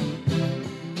chains,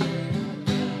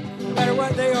 no matter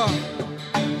what they are,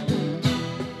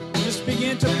 just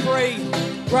begin to pray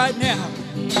right now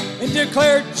and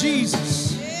declare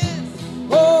Jesus.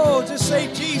 Oh, just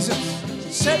say Jesus,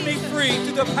 set me free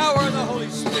through the power of the Holy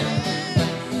Spirit.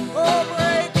 Oh,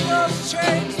 break those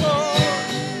chains, Lord.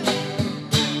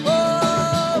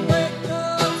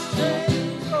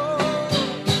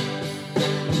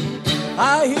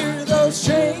 I hear those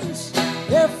chains,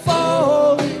 they're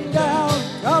falling down.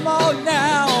 Come on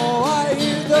now, I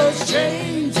hear those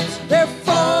chains, they're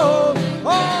falling.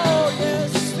 Oh,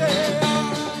 yes, they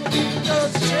are. I hear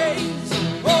those chains,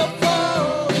 oh,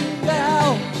 falling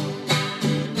down.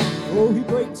 Oh, He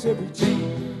breaks every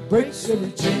chain, breaks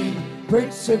every chain,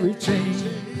 breaks every chain.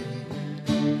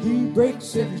 He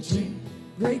breaks every chain,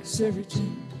 breaks every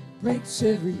chain, breaks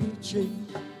every chain.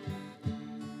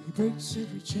 He breaks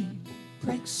every chain.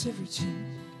 Breaks every chain,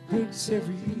 breaks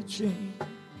every chain.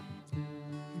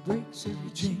 He breaks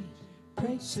every chain,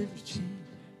 breaks every chain,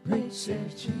 breaks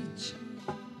every chain.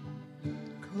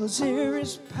 'Cause there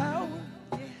is power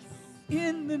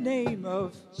in the name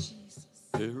of Jesus.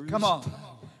 Come on.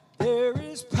 There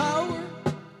is power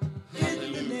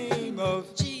in the name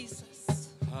of Jesus.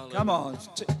 Come on.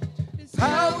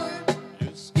 Power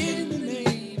in the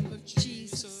name of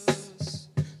Jesus.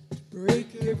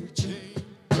 Break every chain.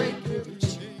 Break every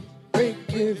chain, break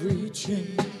every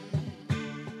chain,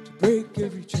 to break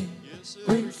every chain,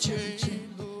 break every chain,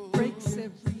 breaks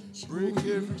every chain, break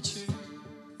every chain.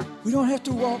 We don't have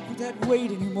to walk with that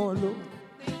weight anymore, Lord.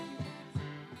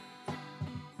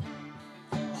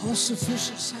 All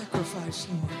sufficient sacrifice,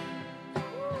 Lord.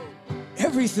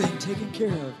 Everything taken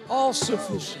care of, all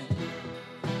sufficient.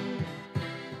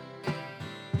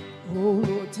 Oh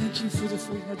Lord, thank you for the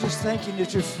freedom. I just thank you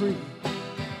that you're free.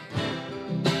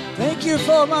 Thank you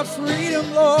for my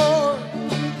freedom, Lord.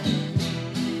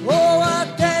 Oh, I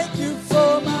thank you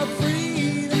for my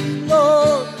freedom,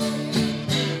 Lord.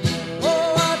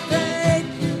 Oh, I thank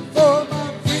you for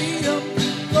my freedom,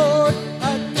 Lord.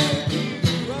 I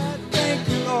thank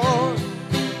you, Lord.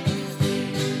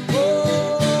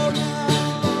 Oh,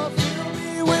 now fill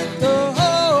me with the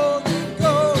Holy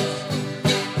Ghost.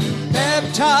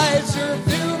 Baptizer,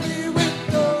 fill me with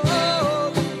the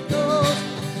Holy Ghost.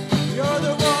 You're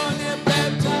the one that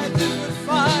baptizes with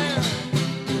fire.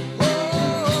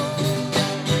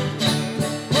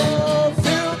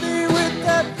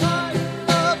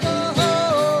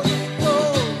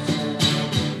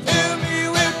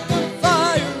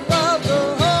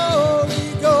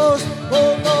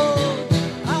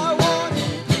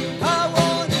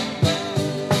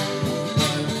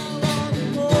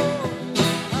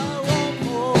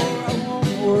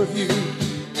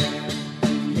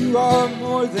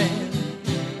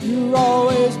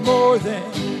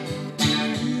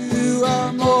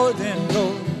 are more than,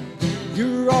 Lord.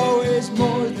 You're always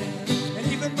more than, and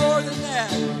even more than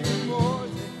that. You're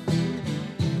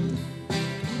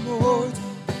more than.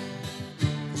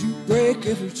 You break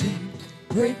every chain,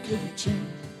 break every chain,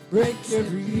 break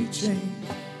every chain.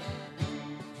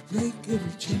 You break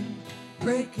every chain,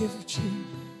 break every chain,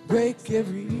 break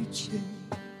every chain.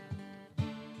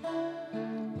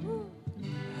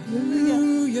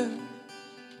 Hallelujah.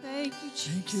 Thank you, Jesus.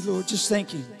 Thank you, Lord. Just thank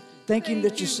Him. Thank Him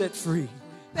that you're set free.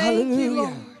 Thank you, Hallelujah.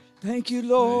 Lord. Thank you,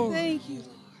 Lord. Thank you, Lord.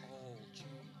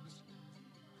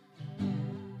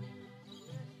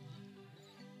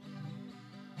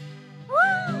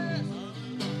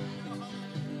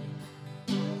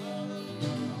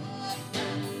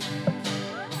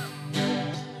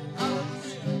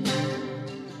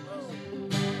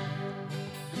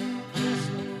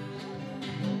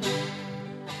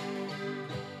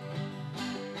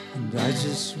 And I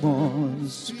just want to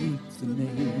speak the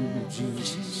name of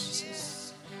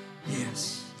Jesus.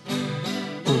 Yes.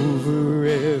 Over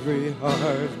every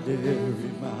heart and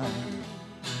every mind.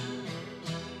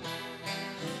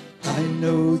 I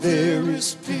know there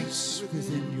is peace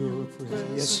within your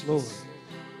presence. Yes, Lord.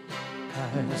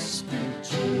 I speak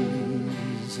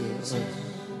Jesus.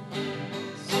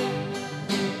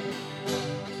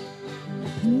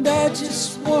 And I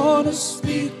just want to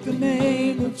speak the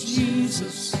name of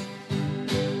Jesus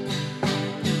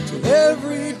till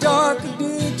every dark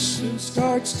addiction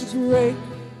starts to break.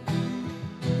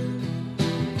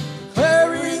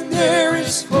 Declaring there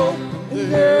is hope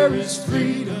and there is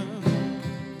freedom.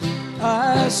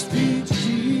 I speak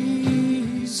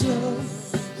Jesus.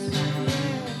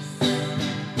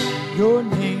 Your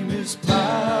name is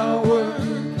power.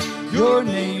 Your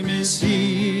name is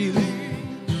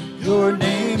healing. Your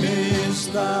name is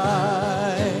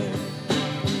life.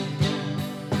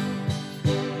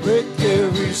 Break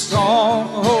every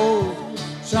stronghold.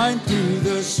 Shine through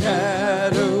the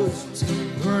shadows.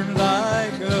 Burn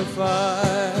like a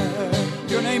fire.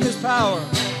 Your name is power.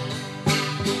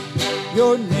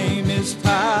 Your name is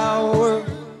power.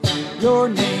 Your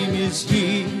name is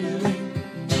healing.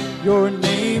 Your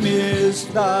name is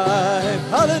life.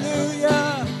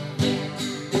 Hallelujah.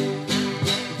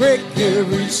 Break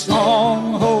every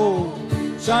stronghold.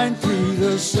 Shine through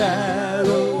the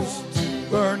shadows.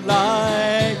 Burn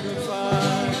like a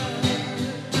fire.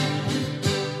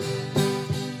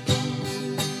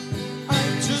 I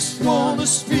just want to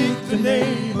speak the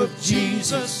name of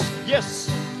Jesus. Yes.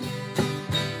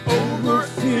 Over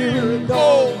fear and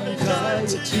all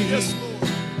anxiety. Yes,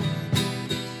 Lord.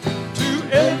 To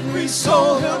every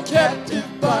soul held captive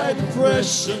by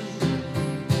depression,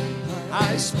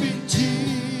 I speak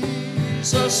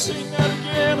Jesus. Sing that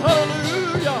again.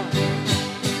 Hallelujah.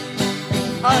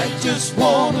 I just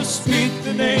want to speak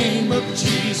the name of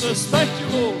Jesus. Thank you,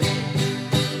 Lord.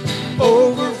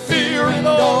 Over fear and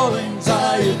all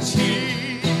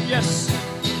anxiety. Yes.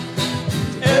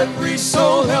 Every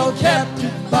soul held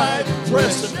captive by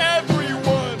depression.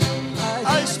 Everyone,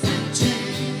 I speak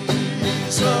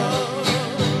Jesus.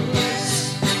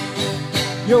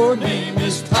 Your name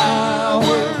is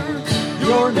power.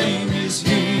 Your name is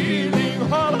healing.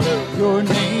 Hallelujah. Your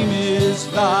name is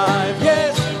life.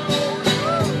 Yes.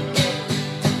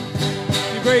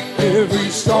 You break every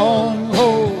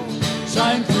stronghold.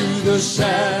 Shine through the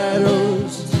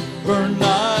shadows. Burn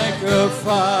like a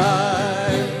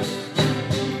fire.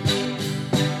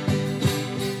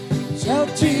 Shout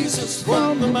Jesus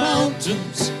from the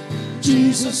mountains.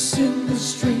 Jesus in the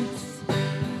streets.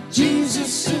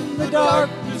 Jesus in the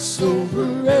darkness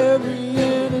over every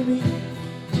enemy.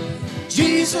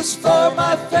 Jesus for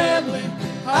my family,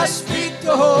 I speak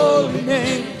the holy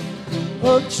name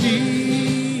of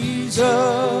Jesus.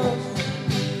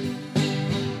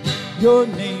 Your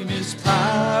name is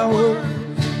power,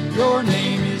 your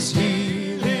name is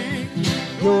healing,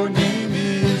 your name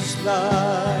is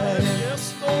life.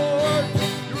 Yes, Lord.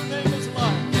 Your name is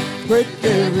life. Break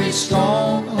every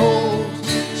stronghold,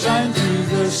 shine through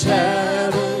the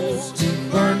shadows,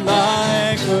 burn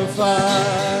like a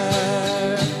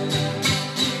fire.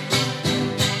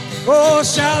 Oh,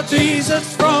 shout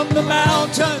Jesus from the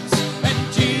mountains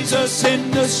and Jesus in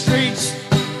the streets,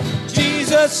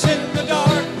 Jesus in the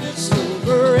darkness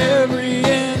over every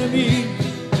enemy.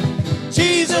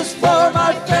 Jesus for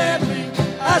my family,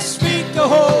 I speak the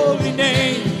holy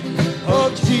name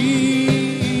of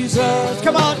Jesus.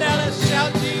 Come on now, let's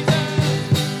shout Jesus.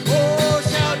 Oh,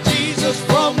 shout Jesus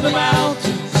from the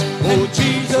mountains. Oh,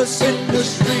 Jesus in the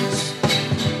streets.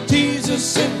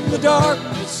 Jesus in the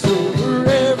darkness over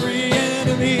every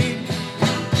enemy.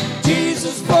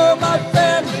 Jesus for my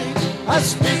family, I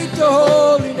speak the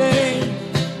holy name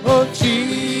of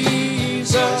Jesus.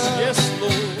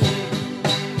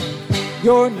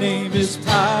 Your name is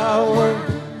power.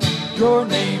 Your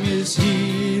name is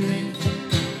healing.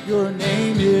 Your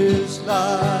name is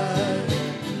life.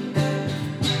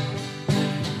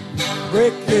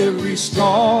 Break every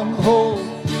stronghold.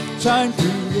 Shine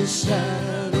through the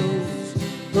shadows.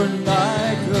 Burn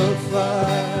like a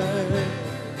fire.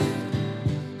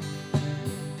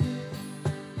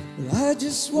 I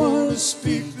just want to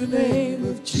speak the name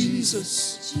of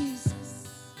Jesus,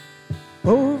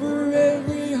 over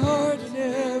every heart and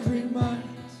every mind.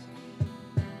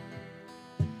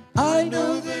 I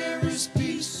know there is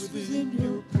peace within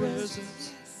your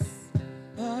presence.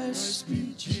 I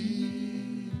speak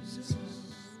Jesus.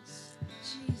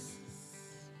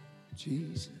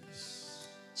 Jesus.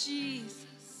 Jesus.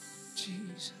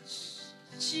 Jesus.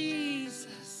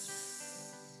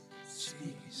 Jesus.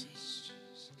 Jesus.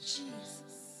 Jesus.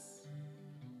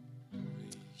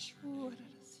 Oh,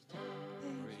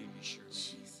 Praise your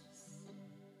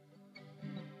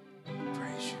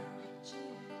Praise you.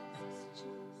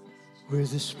 Where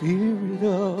the Spirit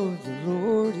of the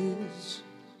Lord is,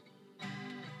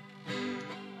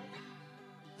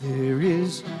 there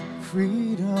is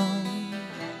freedom.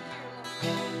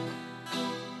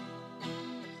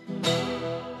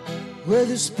 Where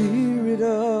the Spirit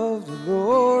of the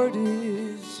Lord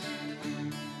is,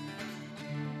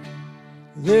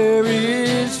 there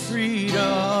is freedom.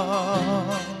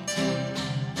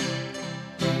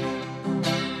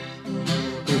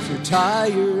 If you're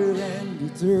tired and you're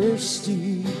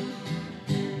thirsty,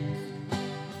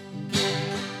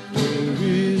 there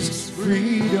is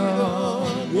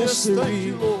freedom. Yes, there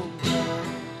is.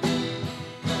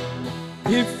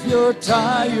 If you're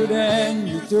tired and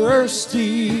you're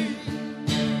thirsty,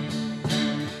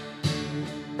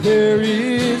 there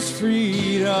is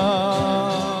freedom.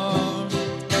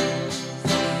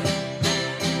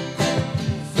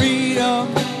 Freedom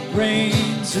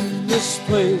reigns in this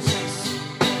place,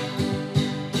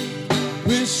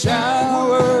 with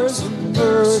showers of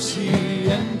mercy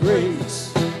and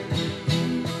grace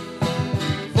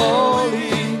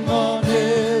falling on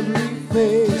every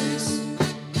face.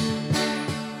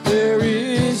 There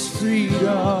is freedom.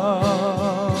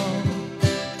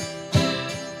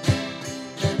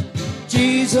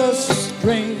 Jesus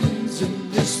reigns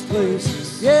in this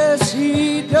place. Yes,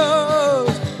 he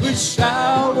does, with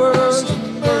showers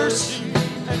of mercy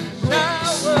and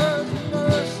showers of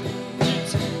mercy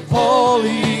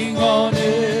falling on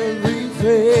every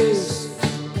face.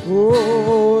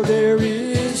 Oh, there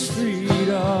is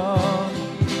freedom.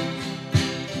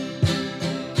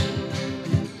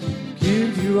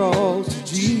 Give your all to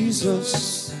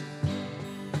Jesus.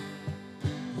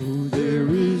 Oh, there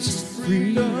is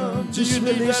freedom. Do you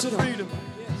need that freedom?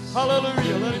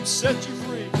 Hallelujah. Let him set you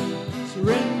free.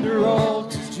 Surrender all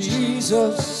to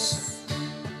Jesus.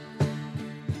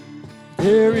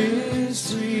 There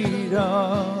is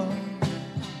freedom.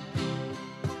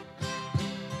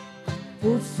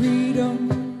 For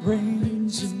freedom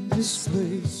reigns in this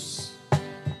place,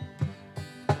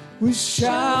 with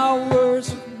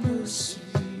showers of mercy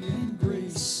and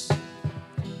grace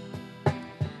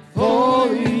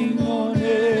falling on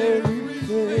every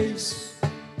face.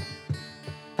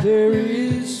 There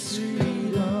is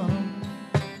freedom.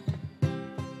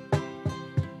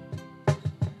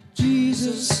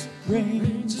 Jesus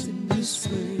reigns in this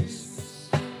place,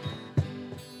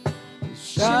 with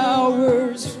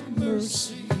showers of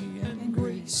mercy and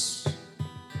grace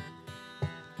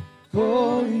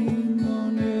falling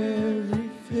on every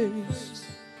face.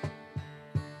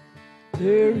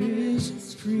 There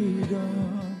is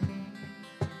freedom.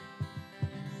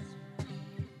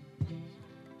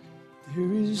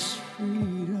 There is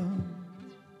freedom.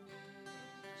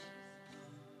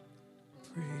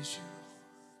 Praise you.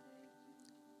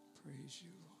 Praise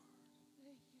you.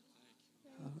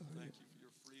 Thank you for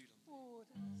your freedom.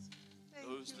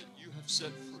 Those that you have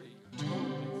set free are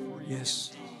totally free. Yes.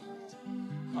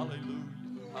 Hallelujah.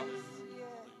 Hallelujah.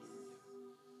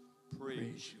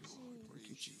 Praise you. Thank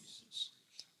you, Jesus.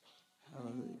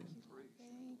 Hallelujah. Praise you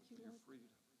for your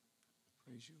freedom.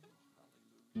 Praise you.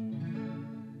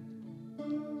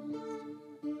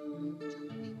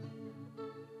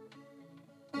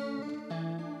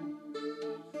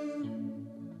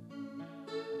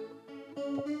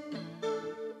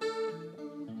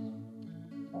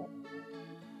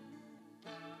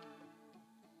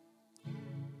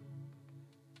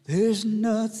 There's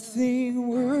nothing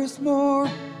worth more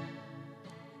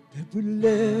that will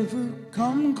ever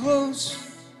come close.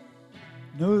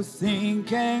 Nothing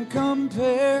can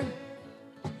compare.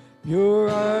 You're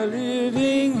our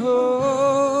living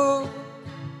hope.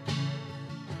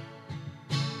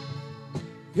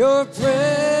 Your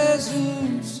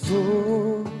presence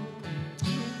Lord.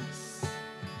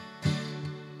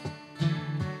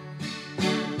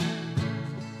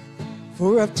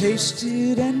 For I've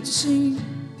tasted and seen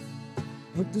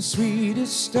of the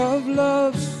sweetest of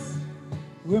loves,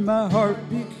 where my heart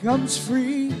becomes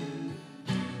free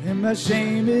and my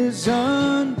shame is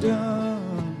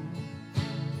undone.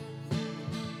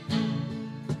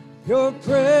 Your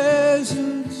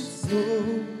presence,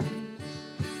 Lord.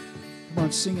 Come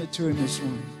on, sing it to him this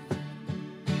morning.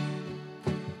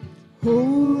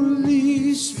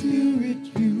 Holy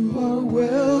Spirit, you are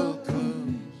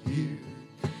welcome here.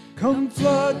 Come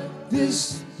flood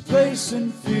this place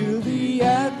and fill the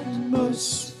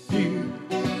atmosphere.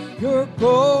 Your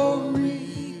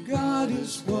glory, God,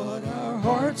 is what our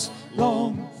hearts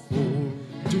long for.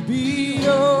 To be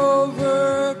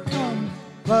overcome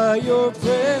by your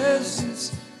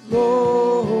presence,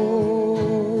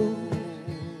 Lord.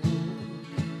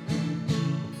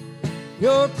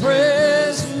 Your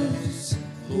presence,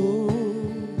 Lord.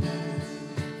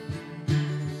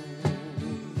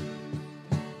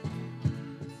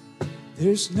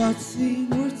 There's nothing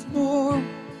worth more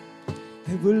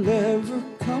that will ever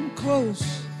come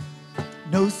close.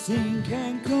 Nothing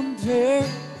can compare.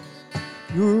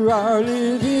 You're our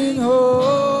living hope.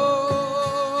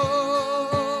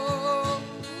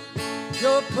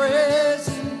 Your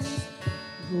presence,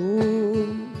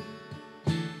 Lord.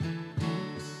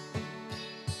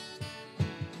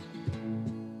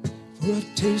 For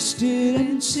I've tasted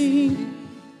and seen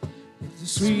of the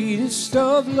sweetest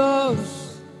of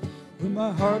loves, when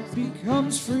my heart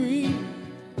becomes free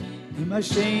and my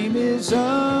shame is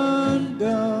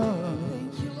undone.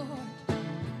 Thank you, Lord.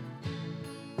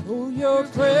 Oh, your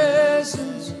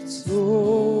presence,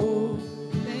 Lord.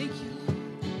 Thank you.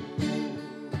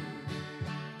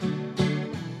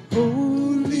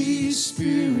 Holy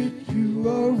Spirit, you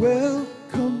are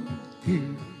welcome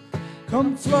here.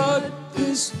 Come flood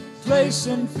this place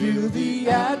and fill the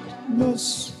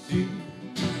atmosphere.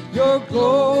 Your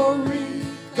glory,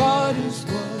 God, is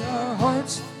what our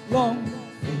hearts long for.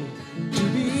 To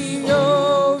be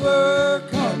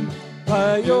overcome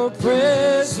by your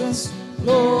presence,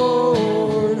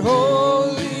 Lord.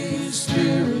 Holy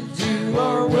Spirit, you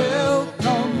are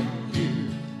welcome here.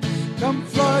 Come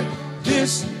flood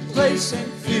this place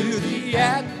and fill the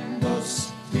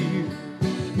atmosphere.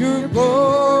 Your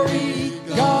glory,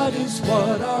 God, is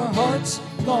what our hearts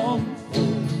long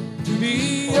for. To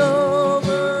be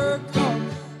overcome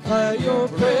by your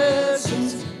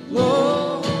presence,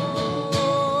 Lord.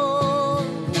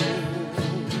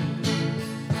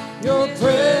 Your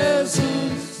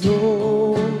presence,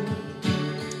 Lord.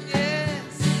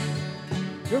 Yes.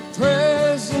 Your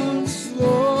presence,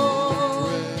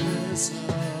 Lord.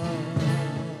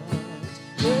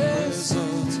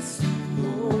 Presence,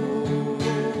 Lord.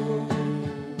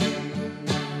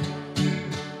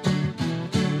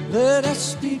 Let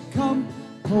us become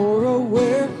more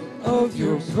aware of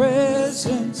your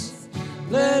presence.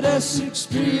 Let us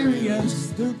experience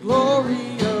the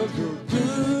glory of your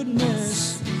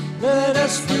goodness. Let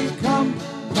us become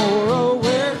more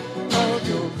aware of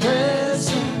your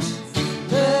presence.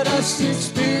 Let us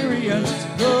experience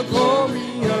the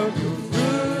glory of your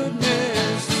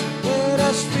goodness. Let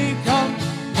us become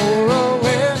more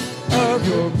aware of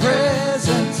your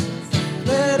presence.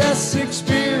 Let us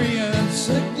experience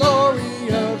the glory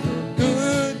of your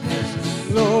goodness,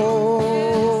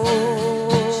 Lord.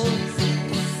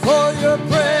 For your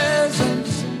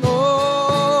presence,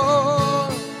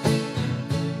 Lord.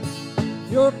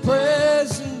 Your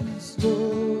presence,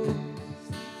 Lord.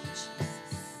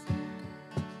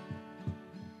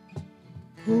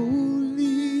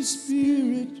 Holy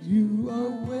Spirit, you are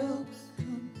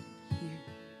welcome here.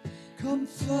 Come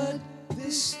flood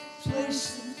this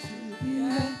place and fill the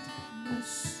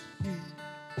atmosphere.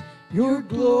 Your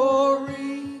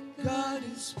glory, God,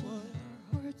 is what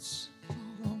our hearts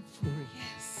long for.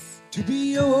 Yes. To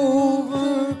be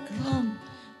overcome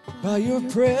by your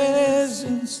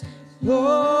presence,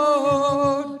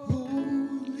 Lord.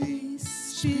 Holy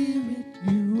Spirit,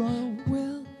 you are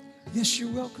welcome. Yes,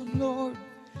 you're welcome, Lord.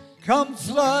 Come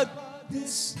flood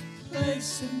this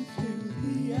place and fill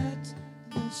the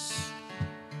atmosphere.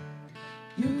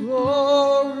 Your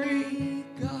glory,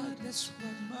 God, that's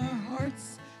what my heart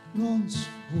longs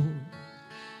for.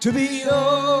 To be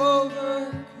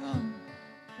overcome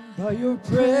by your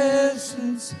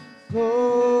presence,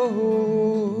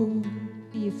 Lord.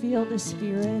 Do you feel the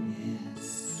Spirit?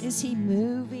 Yes. Is He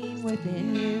moving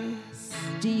within you?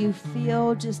 Do you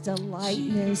feel just a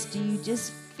lightness? Do you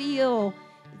just feel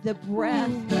the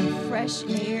breath, the fresh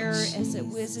air as it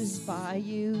whizzes by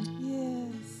you?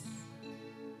 Yes.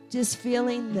 Just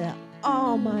feeling the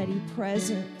almighty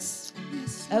presence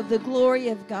of the glory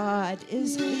of God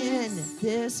is in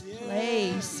this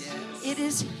place. It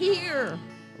is here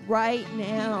right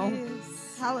now.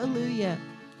 Hallelujah.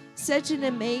 Such an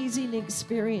amazing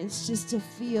experience just to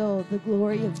feel the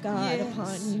glory of God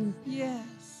upon you.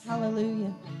 Yes.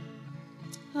 Hallelujah.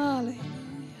 Hallelujah.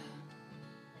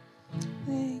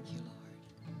 Thank you, Lord.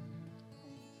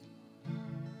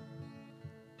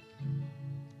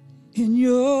 In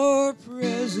your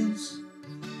presence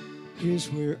is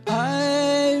where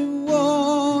I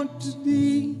want to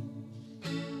be.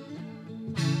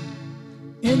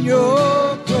 In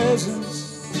your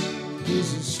presence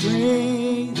is a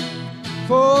strength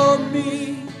for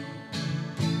me.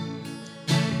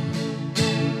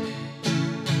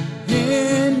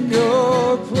 In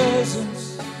your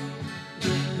presence,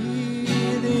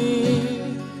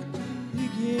 healing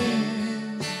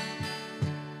begins.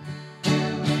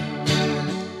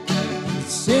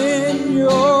 It's in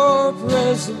your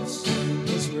presence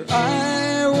is where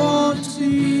I want to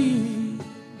be.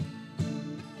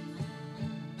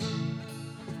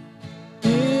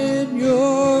 In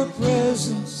your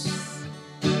presence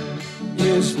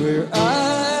is where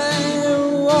I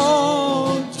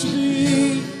want to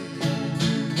be.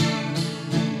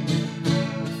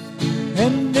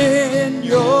 And in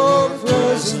your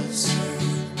presence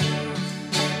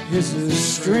is the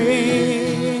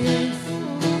strength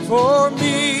for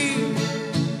me.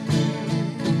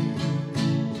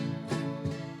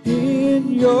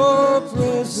 In your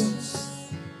presence,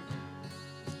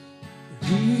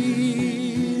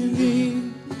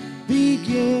 healing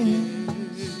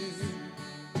begins.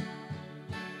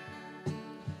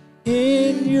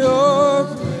 In your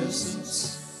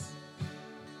presence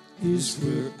is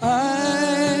where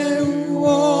I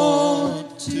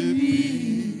want to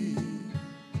be.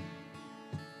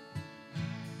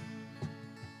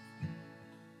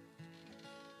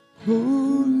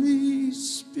 Holy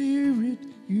Spirit,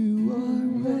 you are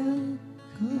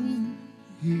welcome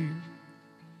here.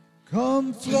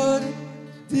 Come flood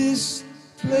this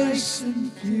place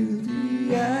and fill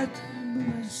the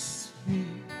atmosphere.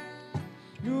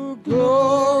 Your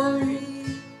glory,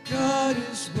 God,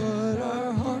 is what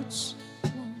our hearts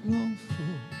long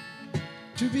for.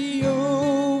 To be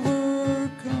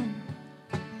overcome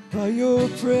by your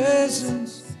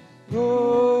presence,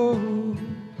 Lord.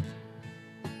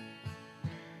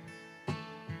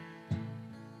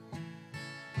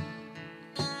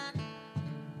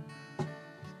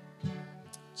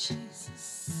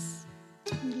 Jesus,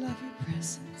 we love your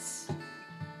presence.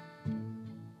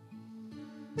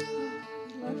 Oh, we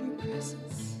love your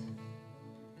presence.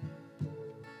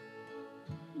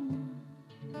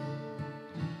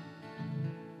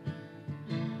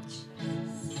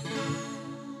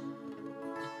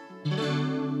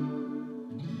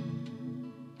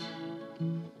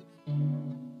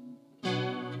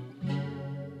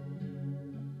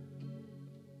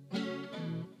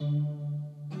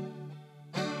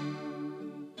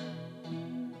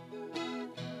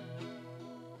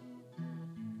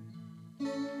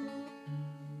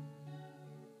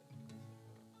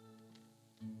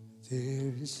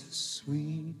 There is a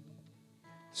sweet,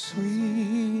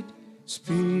 sweet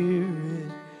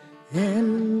spirit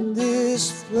in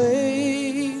this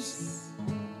place,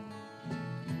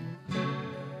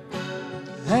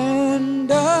 and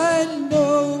I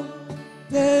know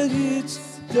that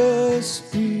it's the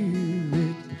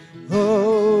Spirit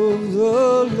of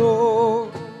the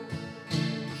Lord,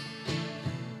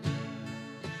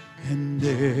 and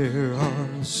there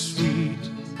are sweet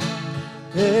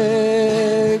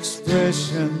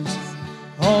expressions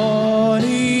on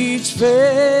each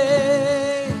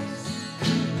face.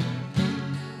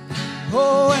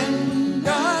 Oh, and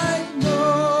I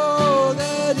know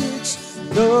that it's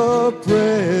the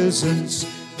presence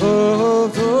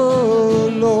of the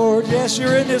Lord. Yes,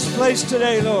 you're in this place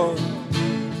today, Lord.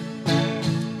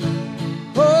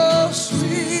 Oh,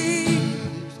 sweet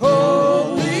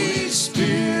Holy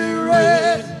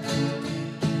Spirit,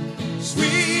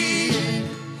 sweet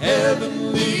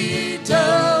heavenly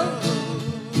dove,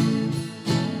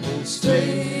 oh,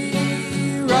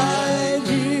 stay right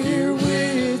here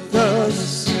with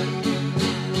us,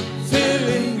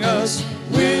 filling us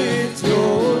with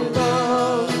your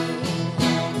love.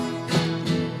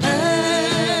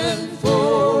 And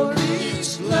for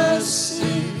these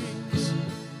blessings,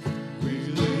 we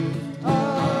lift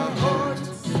our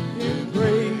hearts in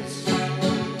praise.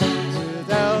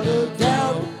 Without a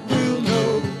doubt, we'll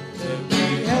know that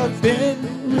we have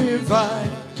been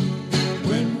revived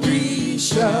when we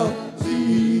shall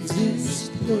leave this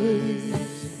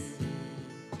place.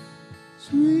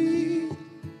 Sweet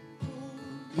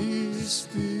Holy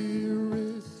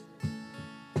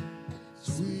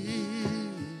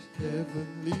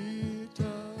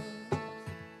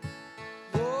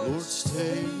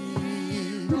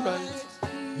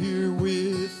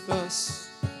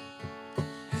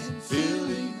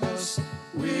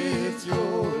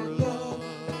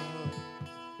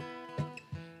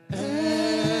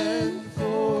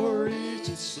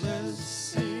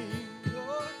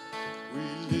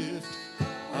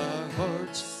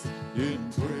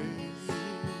in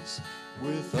praise.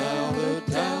 Without a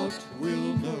doubt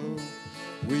we'll know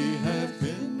we have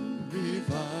been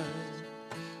revived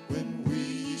when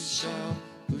we shall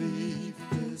leave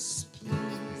this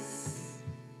place.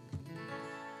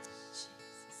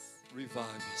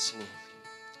 Revive us, Lord.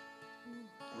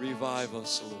 Revive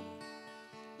us, Lord.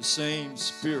 The same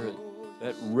Spirit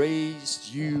that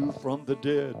raised you from the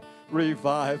dead,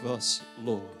 revive us,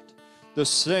 Lord. The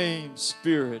same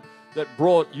Spirit that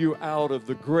brought you out of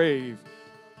the grave,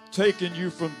 taken you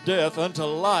from death unto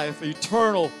life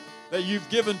eternal, that you've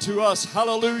given to us.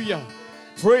 Hallelujah.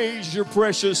 Praise your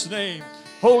precious name.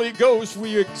 Holy Ghost,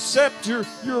 we accept your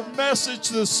message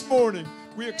this morning.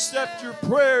 We accept your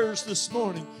prayers this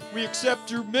morning. We accept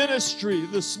your ministry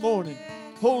this morning.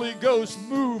 Holy Ghost,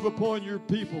 move upon your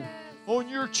people, on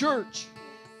your church.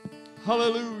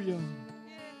 Hallelujah.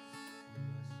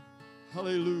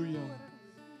 Hallelujah.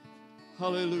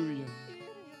 Hallelujah.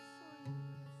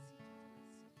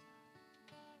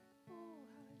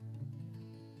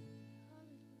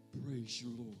 Praise you,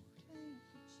 Lord.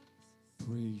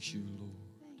 Praise you, Lord.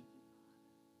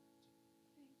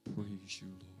 Praise you,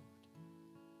 Lord.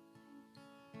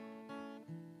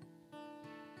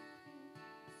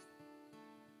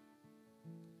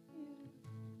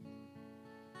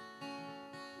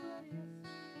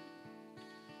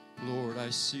 Lord, I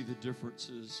see the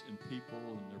differences in people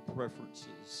and their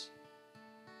preferences.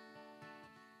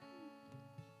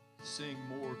 Sing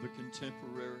more of the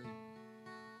contemporary.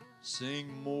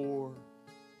 Sing more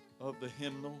of the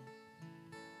hymnal.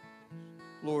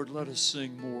 Lord, let us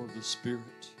sing more of the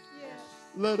Spirit. Yes.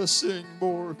 Let us sing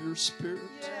more of your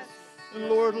Spirit. Yes. And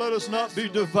Lord, let us not be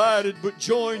divided, but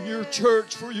join your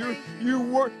church, for you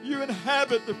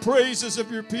inhabit the praises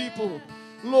of your people.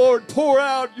 Lord, pour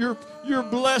out your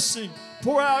blessing.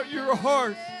 Pour out your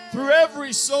heart through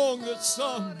every song that's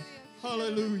sung.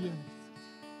 Hallelujah.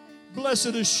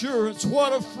 Blessed assurance,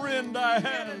 what a friend I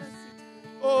have.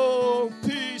 Oh,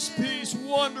 peace, peace,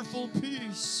 wonderful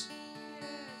peace.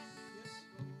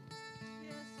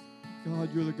 God,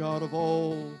 you're the God of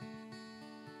all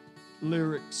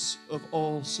lyrics, of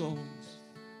all songs.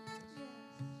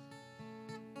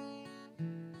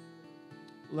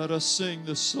 Let us sing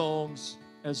the songs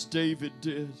as David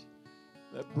did,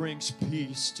 that brings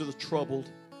peace to the troubled,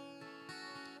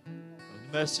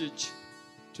 a message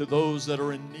to those that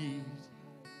are in need,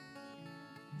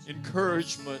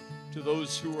 encouragement to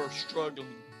those who are struggling.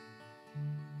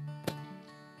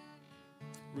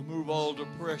 Remove all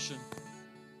depression.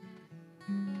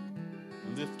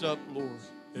 Lift up, Lord,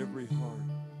 every heart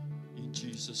in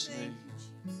Jesus' name.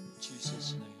 In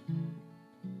Jesus' name.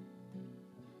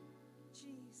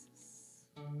 Jesus.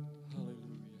 Hallelujah.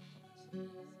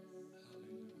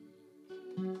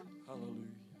 Hallelujah.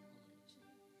 Hallelujah.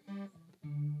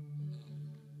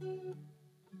 Hallelujah.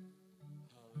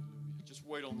 Just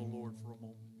wait on the Lord for a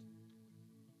moment.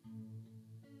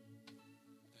 Thank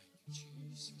you,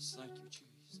 Jesus. Thank you,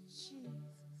 Jesus.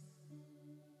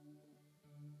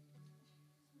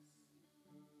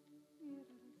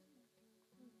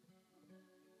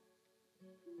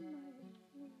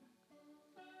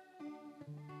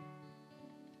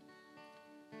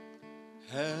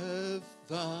 Have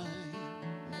thine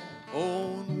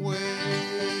own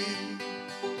way,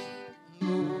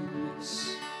 Lord.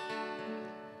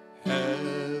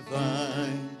 Have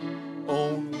thine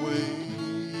own way.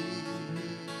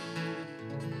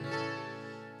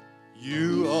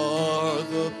 You are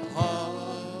the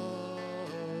potter,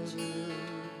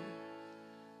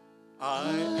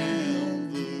 I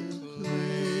am the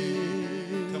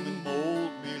clay. Come and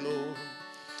mold me, Lord.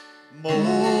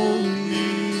 Mold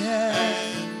me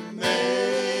and make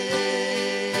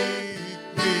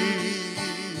me,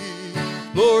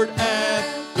 Lord,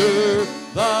 after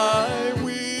thy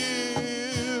will.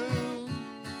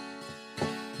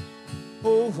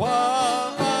 Oh,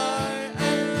 while I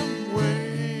am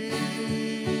waiting,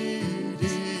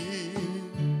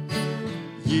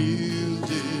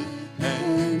 yielded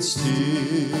and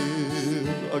still.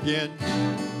 Again,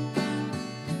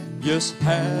 yes,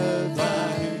 have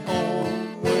thine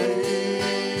own way,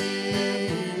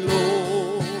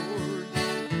 Lord.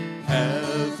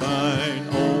 Have thine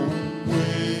own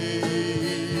way.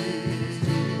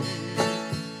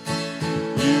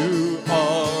 You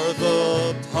are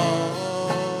the potter,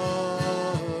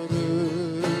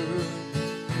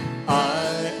 I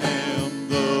am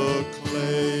the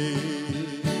clay.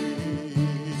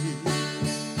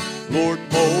 Lord,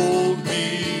 mold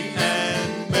me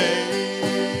and make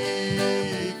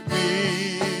me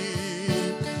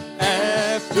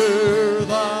after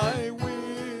thy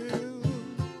will.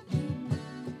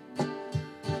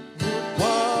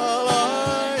 While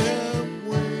I am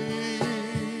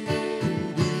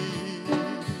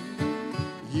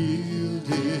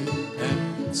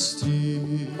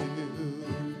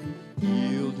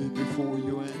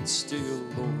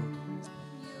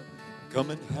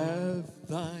Come and have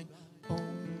thine own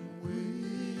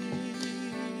way,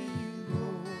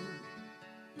 Lord.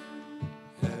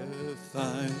 Have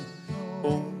thine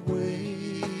own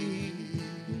way.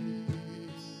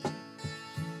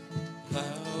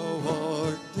 Thou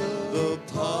art the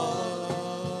potter,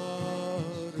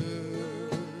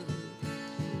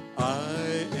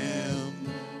 I am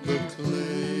the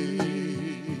clay.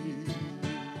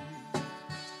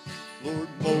 Lord,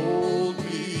 mold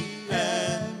me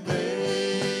and make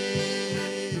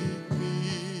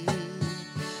me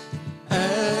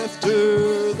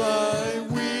after thy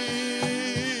will.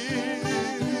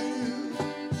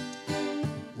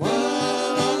 While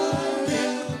I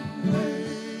am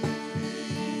waiting,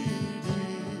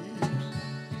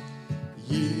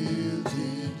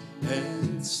 yielded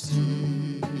and still.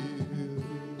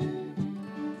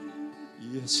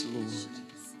 Yes, Lord.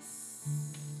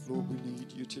 Lord, we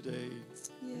need you today.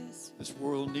 Yes. This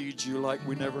world needs you like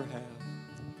we never have.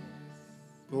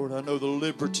 Lord, I know the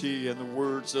liberty and the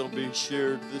words that'll be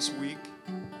shared this week,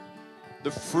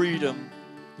 the freedom,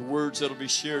 the words that'll be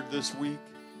shared this week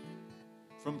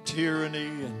from tyranny,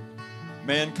 and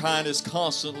mankind is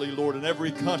constantly, Lord, in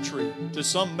every country, to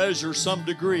some measure, some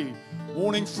degree,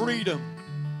 wanting freedom,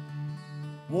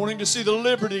 wanting to see the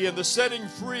liberty and the setting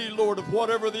free, Lord, of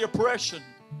whatever the oppression.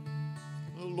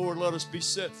 Oh, Lord, let us be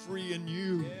set free in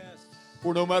you.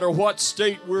 For no matter what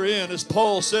state we're in, as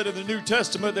Paul said in the New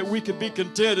Testament, that we can be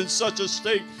content in such a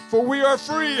state, for we are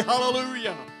free.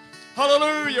 Hallelujah.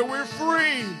 Hallelujah. We're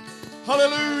free.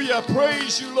 Hallelujah.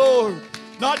 Praise you, Lord.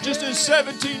 Not just in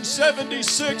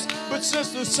 1776, but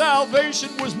since the salvation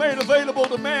was made available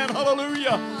to man.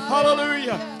 Hallelujah.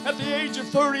 Hallelujah. At the age of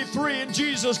 33 in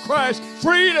Jesus Christ,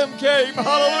 freedom came.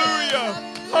 Hallelujah.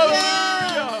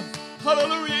 Hallelujah.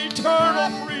 Hallelujah.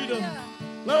 Eternal freedom.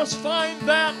 Let us find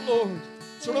that, Lord.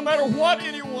 So no matter what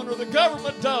anyone or the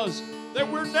government does,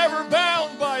 that we're never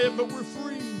bound by it, but we're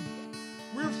free.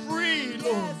 We're free,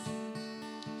 Lord.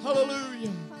 Hallelujah.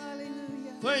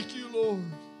 Hallelujah. Thank you, Lord.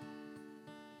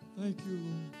 Thank you,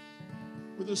 Lord.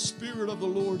 Where the Spirit of the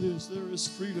Lord is, there is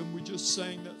freedom. We just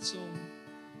sang that song.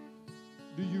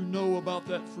 Do you know about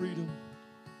that freedom?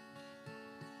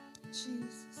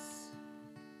 Jesus.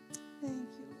 Thank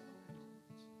you,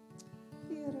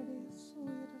 Lord. Here it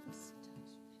is.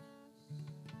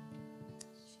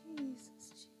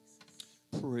 Jesus,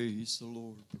 Jesus. Praise the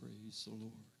Lord. Praise the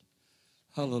Lord.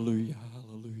 Hallelujah.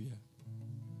 Hallelujah.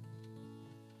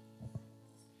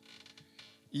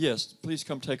 Yes, please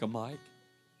come take a mic.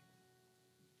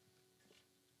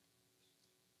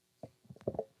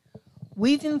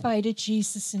 We've invited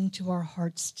Jesus into our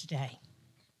hearts today.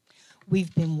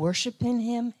 We've been worshiping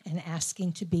him and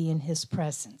asking to be in his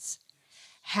presence.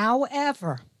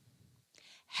 However,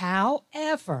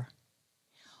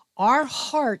 our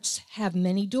hearts have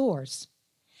many doors.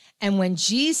 And when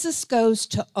Jesus goes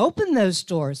to open those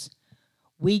doors,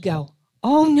 we go,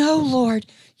 "Oh no, Lord,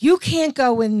 you can't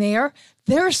go in there.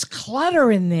 There's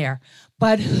clutter in there."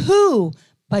 But who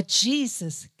but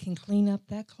Jesus can clean up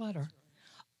that clutter?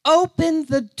 Open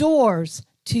the doors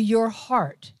to your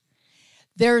heart.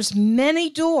 There's many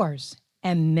doors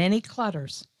and many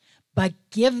clutters, but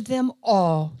give them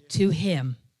all to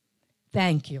him.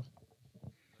 Thank you.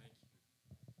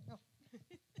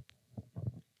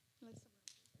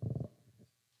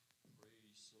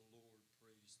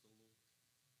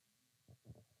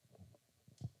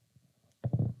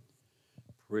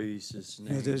 Praise his You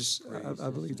know, name. there's, Praise I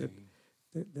his believe that, name.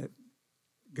 that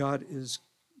God is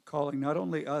calling not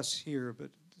only us here,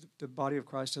 but the body of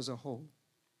Christ as a whole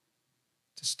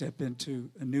to step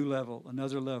into a new level,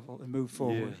 another level, and move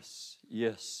forward. Yes,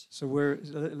 yes. So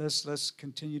let's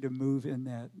continue to move in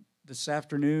that. This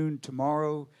afternoon,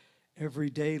 tomorrow, every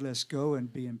day, let's go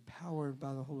and be empowered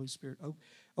by the Holy Spirit.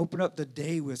 Open up the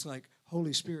day with like,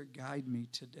 Holy Spirit, guide me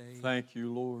today. Thank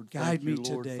you, Lord. Guide Thank me you,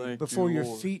 Lord. today. Thank Before you, your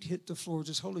Lord. feet hit the floor,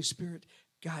 just Holy Spirit,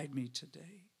 guide me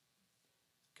today.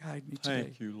 Guide me today.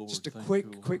 Thank you, Lord. Just a Thank quick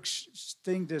you, Lord.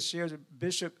 thing to share. The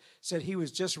bishop said he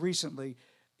was just recently,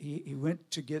 he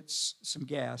went to get some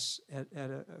gas at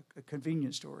a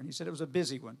convenience store, and he said it was a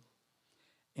busy one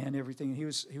and everything. He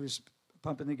was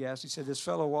pumping the gas. He said this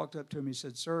fellow walked up to him. He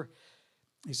said, "Sir,"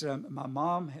 he said, "my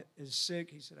mom is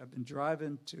sick." He said, "I've been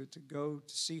driving to go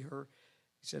to see her."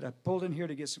 He said, "I pulled in here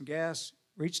to get some gas,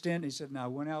 reached in." He said, "and I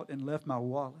went out and left my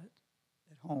wallet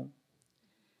at home."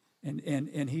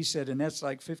 And he said, and that's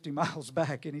like 50 miles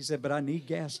back. And he said, "But I need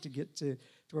gas to get to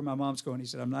where my mom's going." He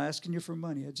said, "I'm not asking you for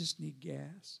money. I just need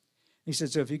gas." He said,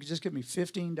 "So if you could just give me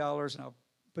 $15 and I'll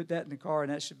put that in the car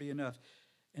and that should be enough."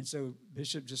 And so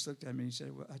Bishop just looked at me and he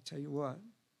said, "Well, I tell you what."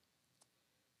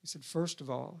 He said, "First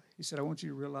of all," he said, "I want you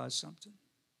to realize something.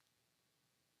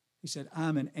 He said,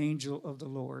 I'm an angel of the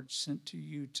Lord sent to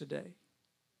you today.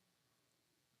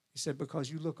 He said, because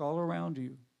you look all around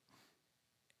you,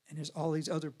 and there's all these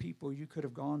other people you could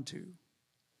have gone to,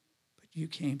 but you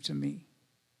came to me.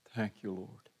 Thank you,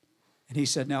 Lord. And he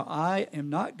said, now I am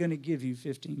not going to give you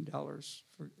 $15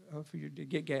 for you to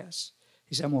get gas.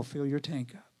 He said, I'm going to fill your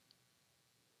tank up.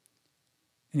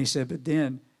 And he said, but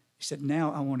then, he said,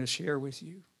 now I want to share with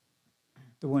you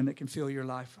the one that can fill your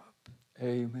life up.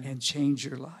 Amen. And change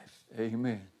your life.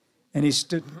 Amen. And he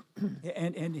stood,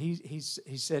 and he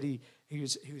said he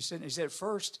was sitting. He said at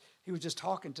first he was just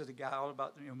talking to the guy all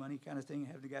about money kind of thing.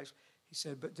 Having the guys. He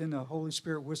said, but then the Holy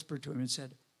Spirit whispered to him and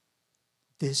said,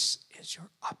 "This is your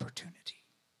opportunity."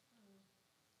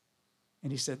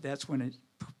 And he said, "That's when it."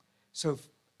 So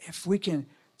if we can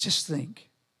just think,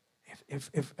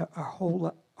 if our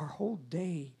whole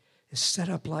day is set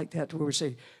up like that, to where we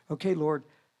say, "Okay, Lord,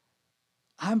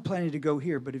 I'm planning to go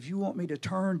here, but if you want me to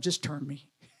turn, just turn me.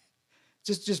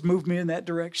 Just move me in that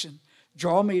direction.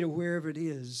 Draw me to wherever it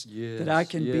is that I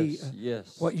can be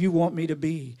what you want me to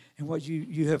be and what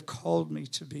you have called me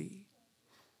to be."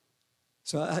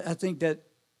 So I think that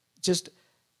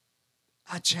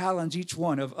I challenge each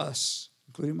one of us,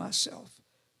 including myself,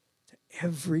 to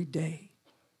every day,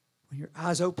 when your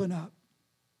eyes open up,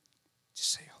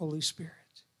 just say, "Holy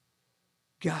Spirit,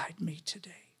 guide me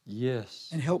today. Yes.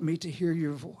 And help me to hear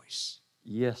your voice.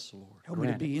 Yes, Lord. Help me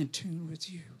to be in tune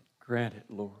with you." Grant it,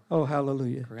 Lord. Oh,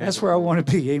 hallelujah. Grant That's it, where I Lord. want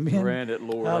to be. Amen. Grant it,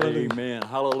 Lord. Hallelujah. Amen.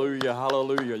 Hallelujah.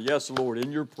 Hallelujah. Yes, Lord.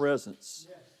 In your presence.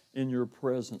 In your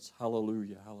presence.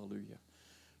 Hallelujah. Hallelujah.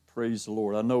 Praise the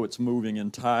Lord. I know it's moving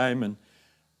in time, and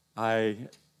I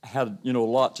had, a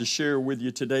lot to share with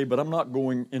you today, but I'm not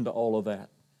going into all of that.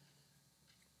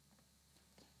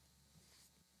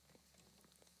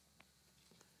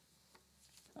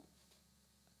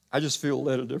 I just feel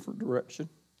led a different direction.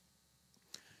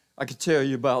 I could tell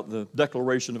you about the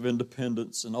Declaration of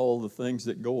Independence and all the things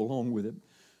that go along with it.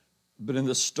 But in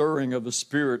the stirring of the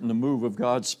Spirit and the move of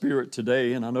God's Spirit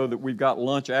today, and I know that we've got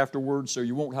lunch afterwards, so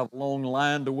you won't have a long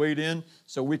line to wait in,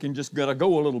 so we can just gotta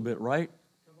go a little bit, right?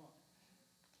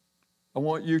 I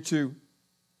want you to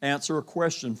answer a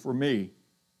question for me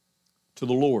to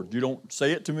the Lord. You don't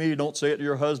say it to me, you don't say it to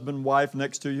your husband, wife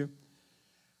next to you.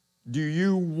 Do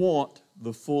you want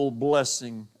the full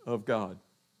blessing of God?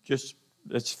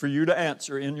 That's for you to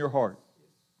answer in your heart.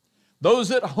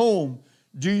 Those at home,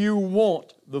 do you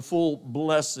want the full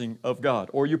blessing of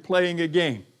God? Or are you playing a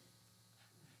game?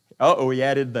 Uh-oh, he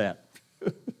added that.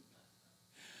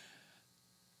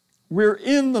 We're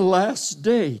in the last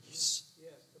days.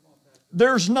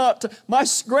 There's not, my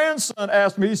grandson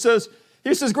asked me, he says,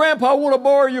 "Grandpa, I want to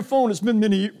borrow your phone." It's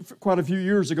been quite a few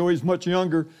years ago. He's much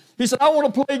younger. He said, "I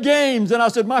want to play games." And I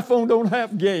said, "My phone don't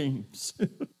have games."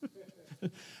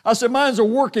 I said, "Mine's a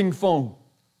working phone.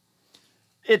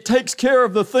 It takes care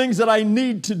of the things that I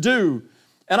need to do."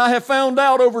 And I have found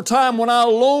out over time, when I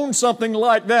loan something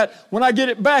like that, when I get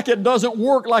it back, it doesn't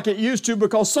work like it used to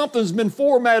because something's been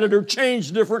formatted or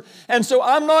changed different. And so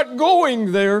I'm not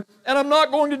going there, and I'm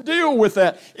not going to deal with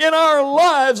that. In our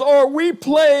lives, are we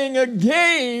playing a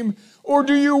game, or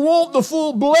do you want the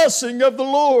full blessing of the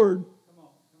Lord?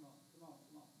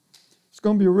 It's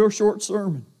going to be a real short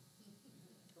sermon.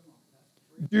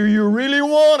 Do you really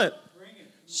want it?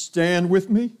 Stand with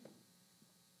me.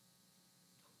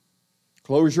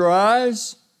 Close your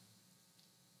eyes.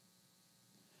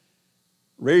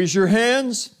 Raise your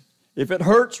hands. If it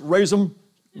hurts, raise them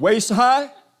waist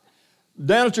high.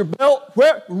 Down at your belt.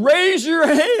 Raise your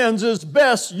hands as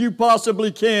best you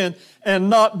possibly can and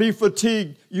not be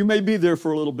fatigued. You may be there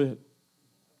for a little bit.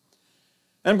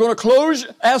 I'm going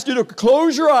to ask you to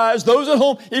close your eyes. Those at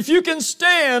home, if you can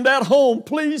stand at home,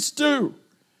 please do.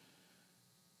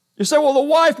 You say, "Well, the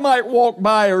wife might walk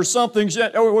by or something,"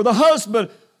 or the husband.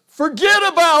 Forget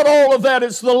about all of that.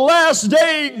 It's the last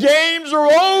day. Games are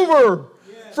over.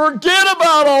 Yeah. Forget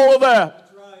about all of that.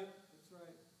 That's right. That's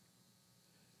right.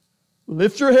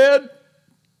 Lift your head.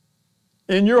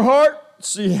 In your heart,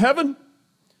 see heaven.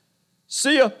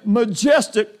 See a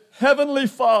majestic heavenly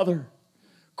Father,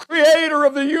 creator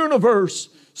of the universe,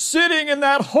 sitting in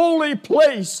that holy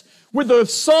place with the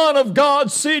Son of God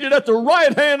seated at the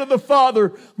right hand of the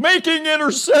Father, making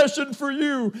intercession for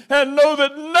you, and know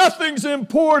that nothing's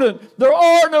important. There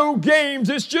are no games.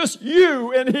 It's just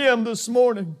you and Him this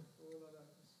morning.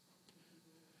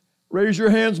 Raise your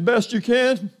hands best you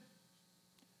can.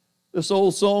 This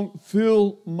old song,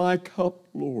 "Fill my cup,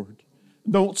 Lord."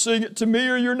 Don't sing it to me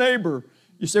or your neighbor.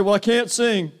 You say, "Well, I can't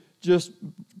sing." Just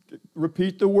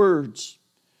repeat the words.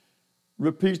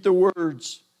 Repeat the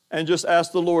words. And just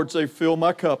ask the Lord, say, "Fill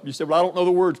my cup." You say, "Well, I don't know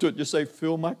the words to it." Just say,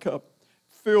 "Fill my cup.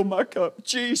 Fill my cup.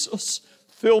 Jesus,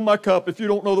 fill my cup. If you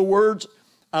don't know the words,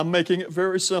 I'm making it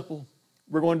very simple.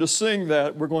 We're going to sing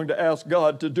that. We're going to ask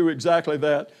God to do exactly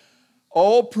that.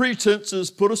 All pretenses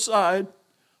put aside.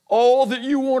 All that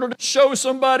you wanted to show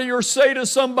somebody or say to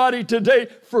somebody today,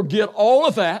 forget all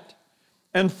of that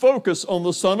and focus on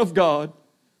the Son of God.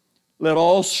 Let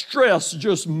all stress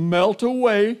just melt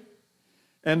away,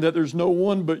 and that there's no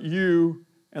one but you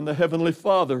and the Heavenly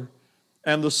Father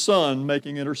and the Son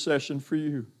making intercession for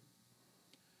you.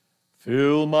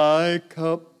 Fill my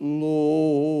cup,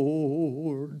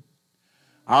 Lord.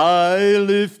 I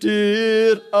lift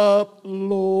it up,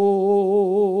 Lord.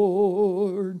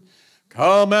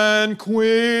 Come and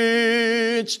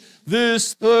quench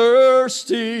this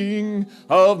thirsting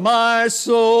of my soul,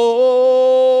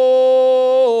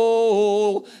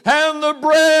 and the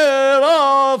bread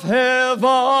of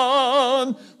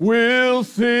heaven will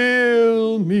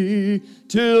fill me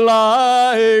till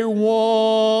I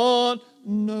want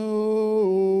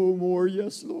no more.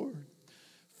 Yes, Lord.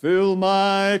 Fill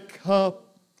my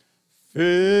cup,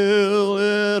 fill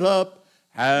it up,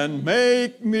 and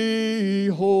make me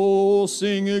whole.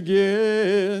 Sing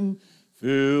again.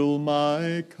 Fill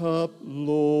my cup,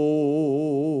 Lord.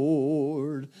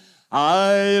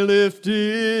 I lift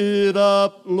it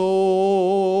up,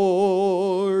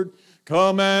 Lord.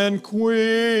 Come and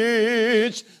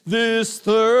quench this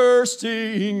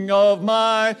thirsting of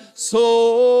my soul,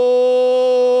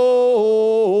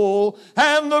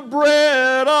 and the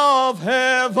bread of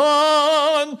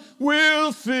heaven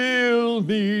will fill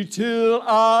me till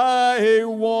I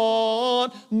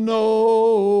want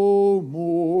no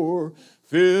more.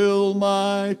 Fill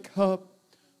my cup,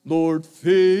 Lord,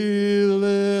 fill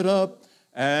it up,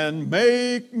 and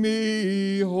make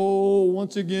me whole.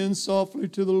 Once again, softly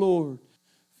to the Lord.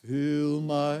 Fill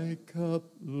my cup,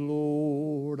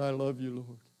 Lord. I love you,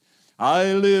 Lord.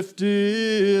 I lift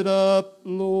it up,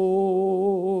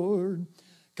 Lord.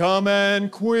 Come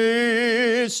and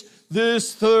quench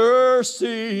this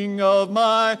thirsting of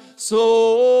my soul,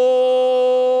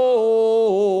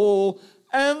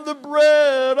 and the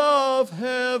bread of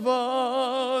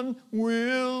heaven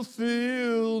will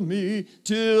fill me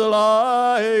till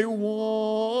I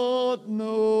want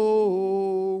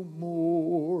no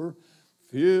more.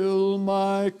 Fill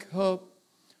my cup,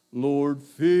 Lord,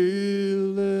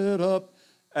 fill it up,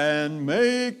 and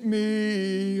make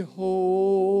me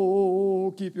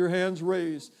whole. Keep your hands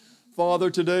raised. Father,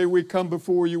 today we come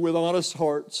before you with honest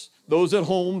hearts. Those at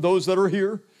home, those that are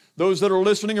here, those that are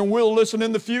listening and will listen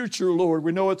in the future, Lord.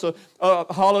 We know it's a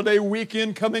holiday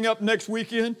weekend coming up next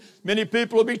weekend. Many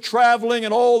people will be traveling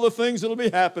and all the things that will be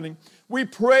happening. We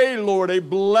pray, Lord, a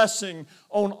blessing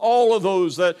on all of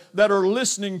those that are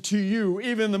listening to you,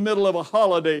 even in the middle of a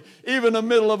holiday, even in the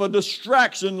middle of a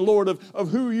distraction, Lord, of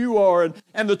who you are.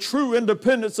 And the true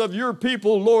independence of your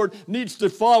people, Lord, needs to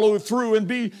follow through and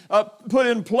be put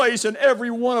in place in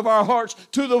every one of our hearts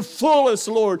to the fullest,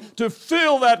 Lord, to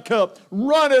fill that cup,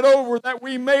 run it over, that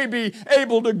we may be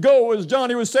able to go, as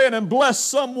Johnny was saying, and bless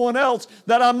someone else,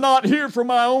 that I'm not here for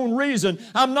my own reason.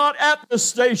 I'm not at this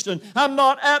station. I'm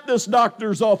not at this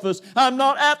doctor's office. I'm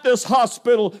not at this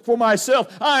hospital for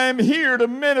myself. I am here to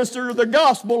minister the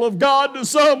gospel of God to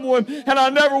someone, and I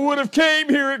never would have came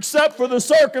here except for the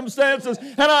circumstances.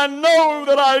 And I know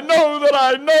that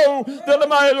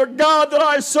my God that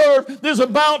I serve is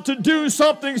about to do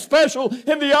something special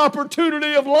in the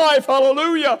opportunity of life.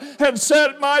 Hallelujah. And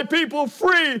set my people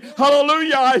free.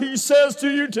 Hallelujah. He says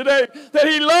to you today that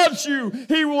He loves you.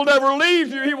 He will never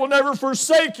leave you. He will never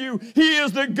forsake you. He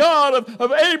is the God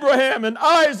of Abraham and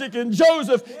Isaac and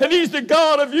Joseph, and He's the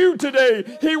God of you today.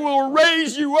 He will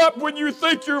raise you up when you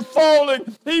think you're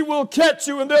falling. He will catch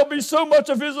you, and there'll be so much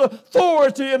of His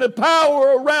authority and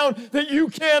power around that you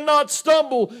cannot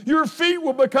stumble. Your feet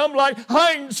will become like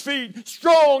hinds feet,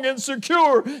 strong and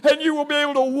secure, and you will be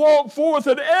able to walk forth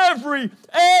in every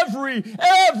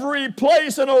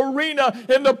place and arena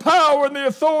in the power and the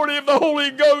authority of the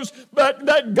Holy Ghost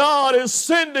that God is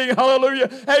sending, hallelujah,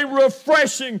 a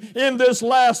refreshing in this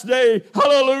last day.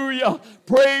 Hallelujah.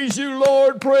 Praise you,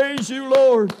 Lord. Praise you,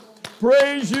 Lord.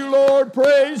 Praise you, Lord.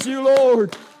 Praise you,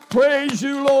 Lord. Praise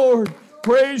you, Lord.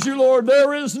 Praise you, Lord.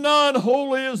 There is none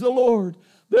holy as the Lord.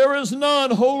 There is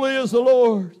none holy as the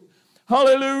Lord.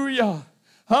 Hallelujah.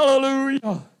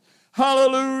 Hallelujah.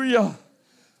 Hallelujah.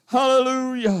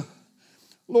 Hallelujah.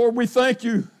 Lord, we thank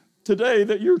you today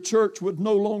that your church would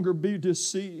no longer be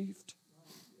deceived.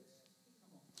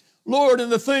 Lord, in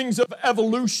the things of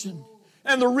evolution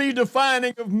and the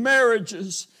redefining of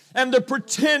marriages and the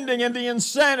pretending and the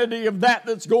insanity of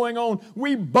that's going on,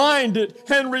 we bind it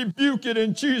and rebuke it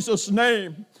in Jesus'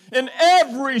 name. in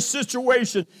every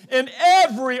situation, in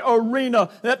every arena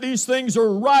that these things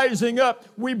are rising up,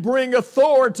 we bring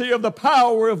authority of the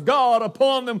power of God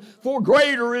upon them. For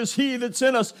greater is He that's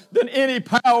in us than any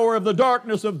power of the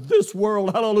darkness of this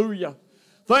world. Hallelujah.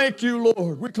 Thank you,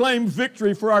 Lord. We claim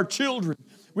victory for our children.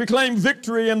 We claim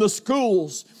victory in the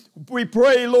schools. We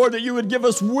pray, Lord, that you would give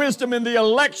us wisdom in the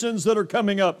elections that are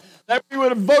coming up, that we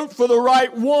would vote for the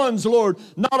right ones, Lord,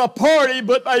 not a party,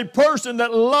 but a person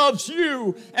that loves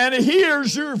you and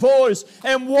hears your voice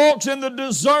and walks in the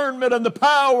discernment and the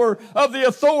power of the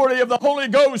authority of the Holy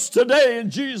Ghost today in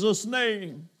Jesus'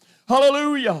 name.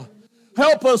 Hallelujah.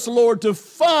 Help us, Lord, to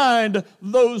find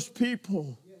those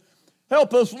people.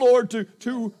 Help us, Lord,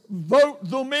 to vote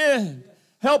them in.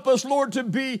 Help us, Lord, to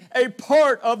be a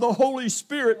part of the Holy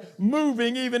Spirit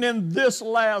moving even in this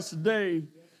last day.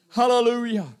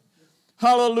 Hallelujah.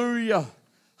 Hallelujah.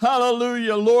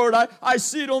 Hallelujah. Lord, I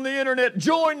see it on the internet.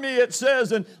 Join me, it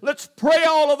says, and let's pray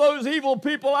all of those evil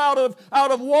people out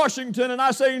of Washington. And I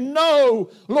say,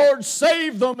 no, Lord,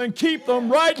 save them and keep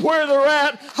them right where they're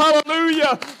at.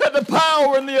 Hallelujah. That the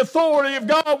power and the authority of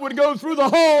God would go through the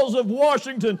halls of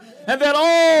Washington, and that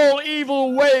all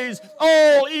evil ways,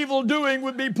 all evil doing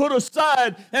would be put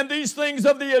aside, and these things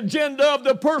of the agenda of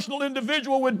the personal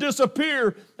individual would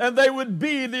disappear, and they would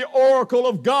be the oracle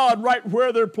of God right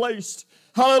where they're placed.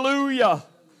 Hallelujah.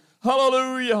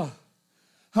 Hallelujah.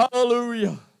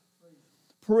 Hallelujah.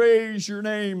 Praise your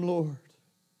name, Lord.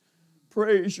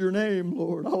 Praise your name,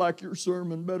 Lord. I like your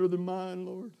sermon better than mine,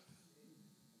 Lord.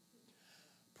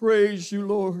 Praise you,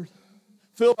 Lord.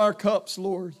 Fill our cups,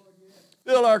 Lord.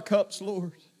 Fill our cups,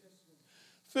 Lord.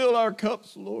 Fill our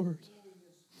cups, Lord.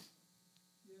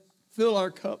 Fill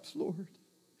our cups, Lord.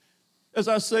 As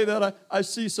I say that, I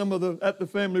see some of at the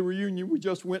family reunion we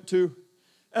just went to.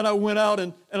 And I went out,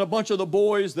 and a bunch of the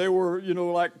boys, they were,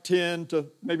 like 10 to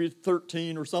maybe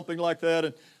 13 or something like that.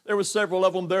 And there were several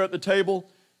of them there at the table.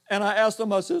 And I asked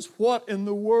them, I says, what in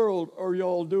the world are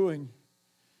y'all doing?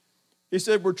 He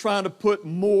said, we're trying to put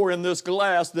more in this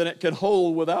glass than it can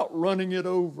hold without running it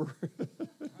over.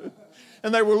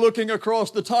 And they were looking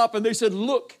across the top, and they said,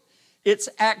 look, it's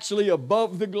actually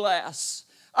above the glass.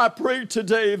 I pray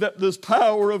today that this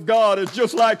power of God is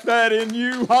just like that in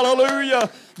you. Hallelujah.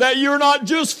 That you're not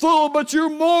just full, but you're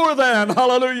more than.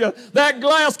 Hallelujah. That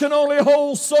glass can only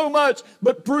hold so much,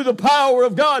 but through the power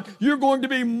of God, you're going to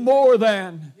be more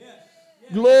than.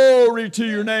 Glory to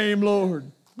your name,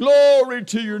 Lord. Glory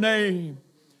to your name.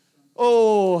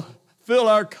 Oh, fill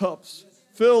our cups.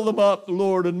 Fill them up,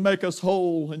 Lord, and make us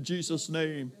whole in Jesus'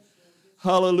 name.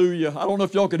 Hallelujah. I don't know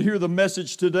if y'all could hear the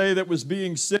message today that was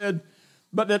being said,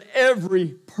 but that every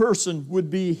person would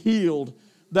be healed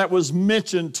that was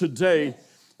mentioned today.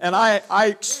 And I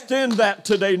extend that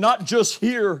today, not just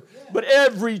here, but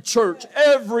every church,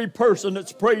 every person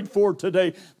that's prayed for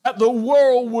today, that the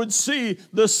world would see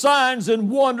the signs and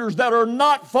wonders that are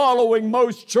not following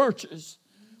most churches.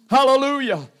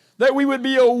 Hallelujah. That we would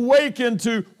be awakened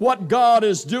to what God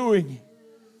is doing.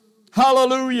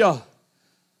 Hallelujah.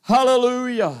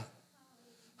 Hallelujah.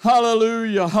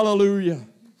 Hallelujah. Hallelujah.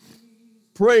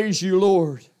 Praise you,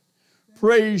 Lord.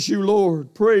 Praise you,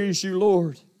 Lord. Praise you,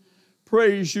 Lord.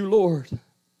 Praise you, Lord.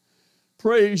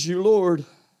 Praise you, Lord.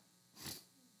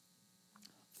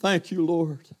 Thank you,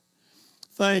 Lord.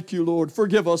 Thank you, Lord.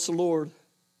 Forgive us, Lord.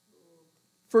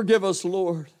 Forgive us,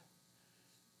 Lord.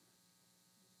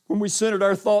 When we centered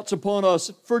our thoughts upon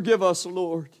us, forgive us,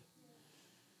 Lord.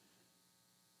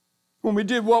 When we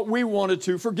did what we wanted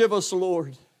to, forgive us,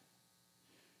 Lord.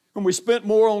 When we spent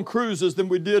more on cruises than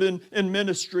we did in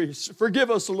ministries,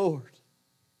 forgive us, Lord.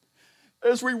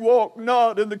 As we walk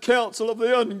not in the counsel of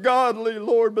the ungodly,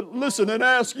 Lord, but listen and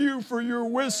ask you for your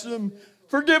wisdom,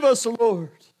 forgive us,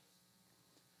 Lord.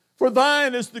 For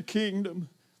thine is the kingdom,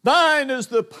 thine is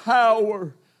the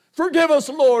power. Forgive us,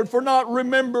 Lord, for not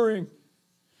remembering.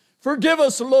 Forgive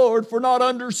us, Lord, for not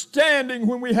understanding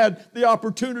when we had the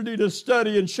opportunity to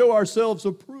study and show ourselves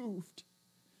approved.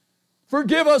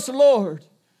 Forgive us, Lord.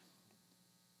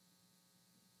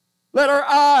 Let our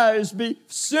eyes be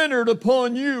centered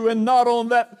upon you and not on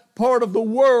that part of the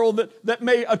world that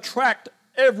may attract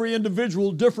every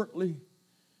individual differently.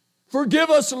 Forgive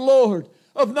us, Lord,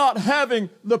 of not having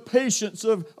the patience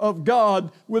of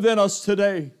God within us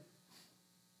today.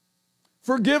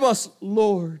 Forgive us,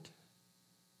 Lord.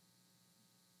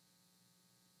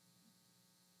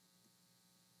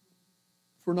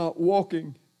 For not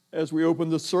walking as we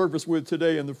opened the service with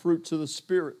today in the fruits of the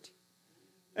Spirit.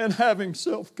 And having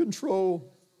self-control,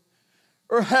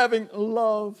 or having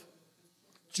love,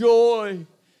 joy,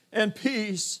 and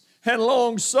peace, and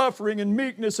long-suffering, and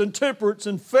meekness, and temperance,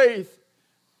 and faith.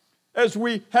 as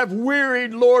we have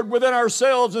wearied, Lord, within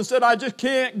ourselves and said, I just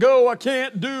can't go, I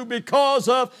can't do because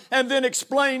of, and then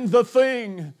explained the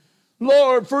thing.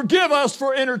 Lord, forgive us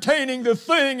for entertaining the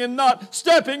thing and not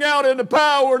stepping out in the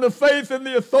power and the faith and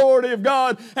the authority of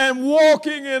God and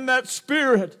walking in that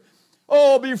Spirit.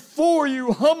 Oh, before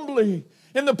you humbly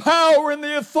in the power and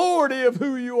the authority of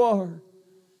who you are.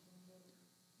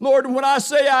 Lord, when I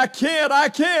say I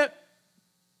can't.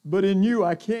 But in you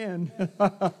I can.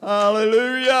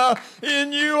 Hallelujah.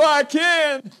 In you I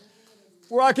can.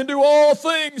 For I can do all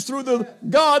things through the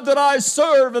God that I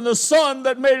serve and the Son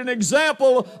that made an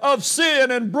example of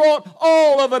sin and brought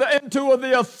all of it into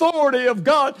the authority of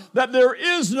God, that there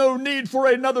is no need for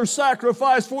another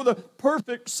sacrifice, for the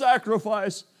perfect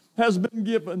sacrifice has been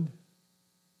given.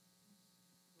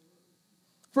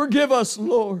 Forgive us,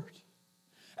 Lord.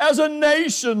 As a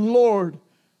nation, Lord,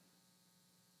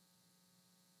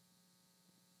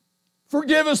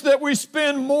 forgive us that we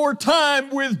spend more time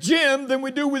with Jim than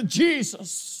we do with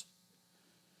Jesus.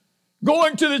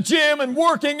 Going to the gym and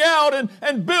working out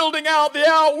and building out the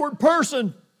outward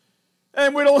person.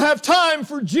 And we don't have time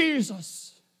for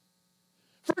Jesus.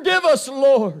 Forgive us,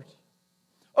 Lord,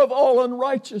 of all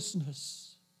unrighteousness.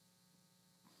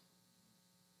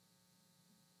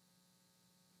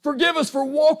 Forgive us for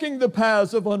walking the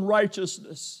paths of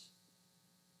unrighteousness.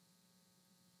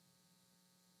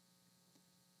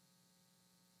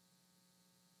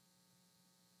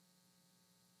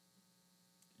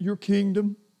 Your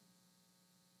kingdom,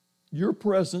 your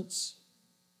presence,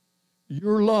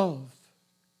 your love,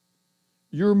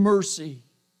 your mercy,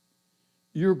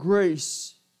 your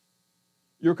grace,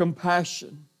 your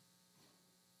compassion.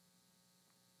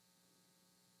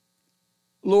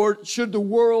 Lord, should the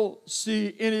world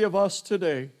see any of us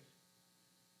today,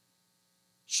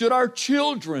 should our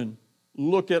children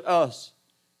look at us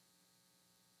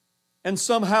and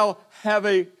somehow have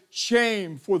a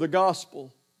shame for the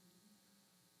gospel,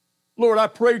 Lord, I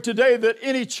pray today that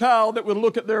any child that would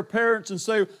look at their parents and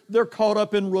say they're caught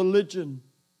up in religion,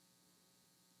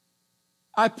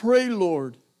 I pray,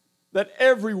 Lord, that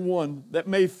everyone that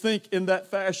may think in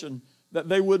that fashion, that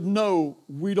they would know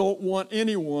we don't want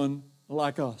anyone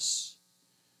like us.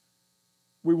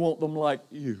 We want them like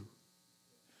you.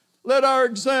 Let our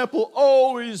example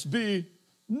always be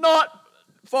not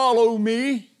follow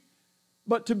me,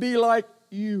 but to be like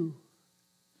you.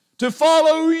 To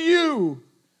follow you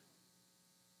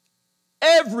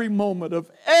every moment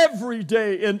of every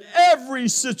day, in every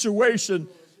situation.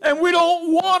 And we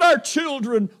don't want our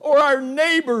children or our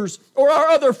neighbors or our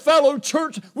other fellow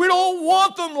church, we don't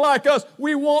want them like us.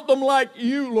 We want them like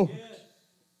you, Lord.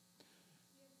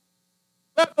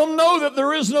 Let them know that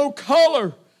there is no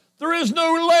color, there is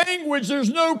no language, there's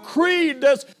no creed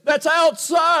that's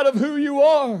outside of who you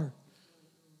are.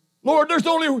 Lord, there's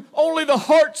only the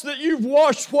hearts that you've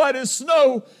washed white as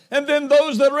snow, and then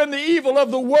those that are in the evil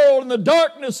of the world and the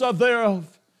darkness of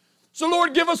thereof. So,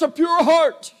 Lord, give us a pure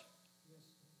heart.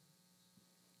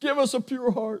 Give us a pure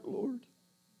heart, Lord.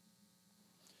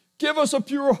 Give us a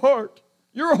pure heart,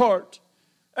 your heart,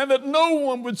 and that no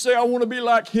one would say, I want to be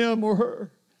like him or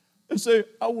her. They say,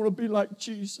 I want to be like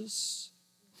Jesus.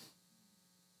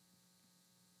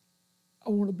 I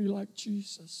want to be like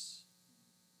Jesus.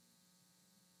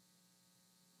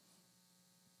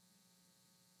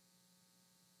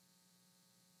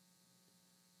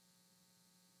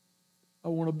 I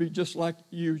want to be just like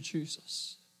you,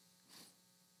 Jesus.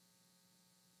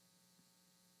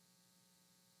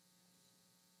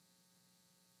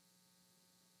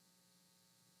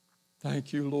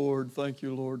 Thank you, Lord. Thank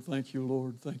you, Lord. Thank you,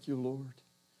 Lord. Thank you, Lord.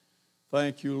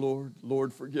 Thank you, Lord.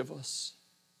 Lord, forgive us.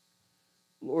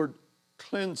 Lord,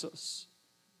 cleanse us.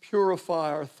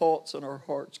 Purify our thoughts and our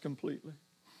hearts completely.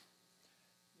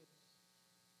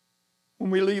 When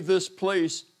we leave this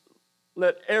place,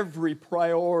 let every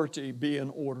priority be in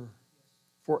order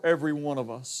for every one of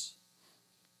us.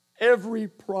 Every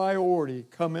priority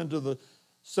come into the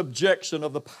subjection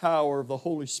of the power of the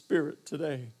Holy Spirit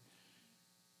today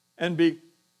and be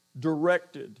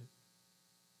directed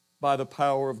by the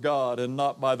power of God and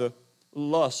not by the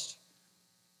lust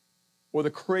or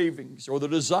the cravings or the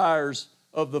desires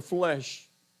of the flesh,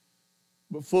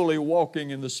 but fully walking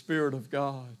in the Spirit of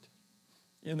God,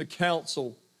 in the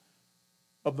counsel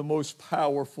of the most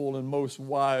powerful and most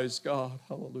wise God.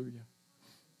 Hallelujah.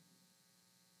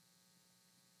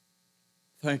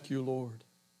 Thank you, Lord.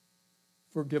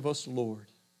 Forgive us, Lord.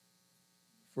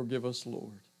 Forgive us,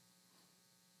 Lord.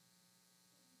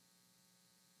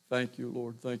 Thank you,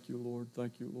 Lord. Thank you, Lord.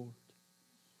 Thank you, Lord.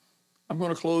 I'm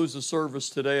going to close the service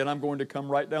today, and I'm going to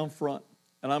come right down front,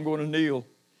 and I'm going to kneel.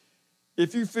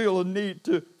 If you feel a need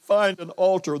to find an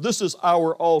altar. This is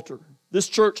our altar. This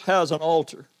church has an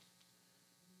altar.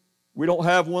 We don't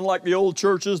have one like the old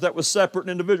churches that was separate and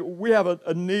individual. We have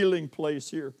a kneeling place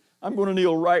here. I'm going to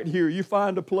kneel right here. You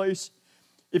find a place.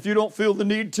 If you don't feel the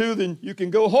need to, then you can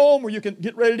go home or you can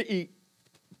get ready to eat.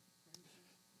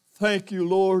 Thank you,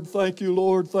 Lord. Thank you,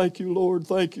 Lord. Thank you, Lord.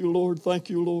 Thank you, Lord. Thank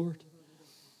you, Lord.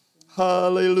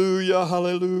 Hallelujah,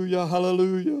 hallelujah,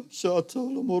 hallelujah.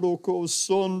 Shatalamoroko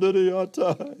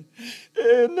sonderiatai.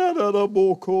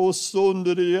 Enadaboko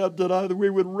sonderiatai. We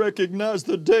would recognize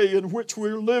the day in which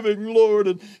we're living,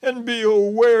 Lord, and be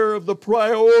aware of the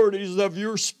priorities of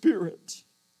your Spirit.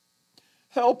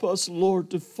 Help us, Lord,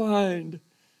 to find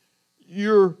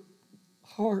your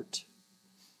heart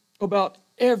about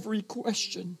every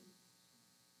question.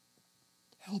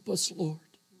 Help us, Lord.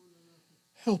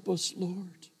 Help us,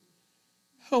 Lord.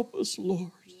 Help us,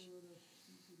 Lord.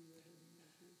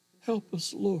 Help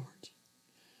us, Lord.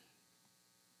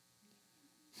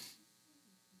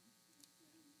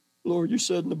 Lord, you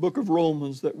said in the book of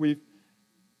Romans that we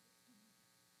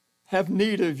have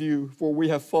need of you, for we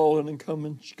have fallen and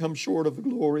come short of the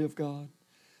glory of God.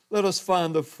 Let us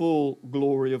find the full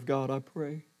glory of God, I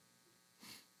pray.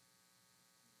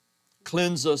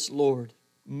 Cleanse us, Lord.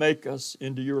 Make us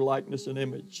into your likeness and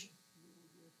image.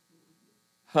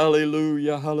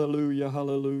 Hallelujah, hallelujah,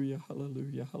 hallelujah,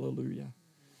 hallelujah, hallelujah.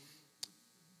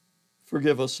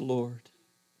 Forgive us, Lord.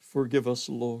 Forgive us,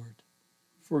 Lord.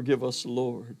 Forgive us,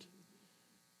 Lord.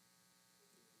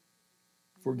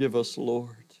 Forgive us,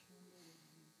 Lord.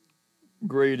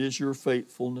 Great is your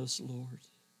faithfulness, Lord.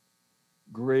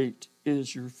 Great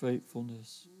is your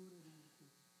faithfulness.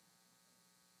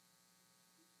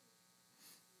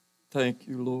 Thank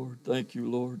you, Lord. Thank you,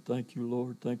 Lord. Thank you,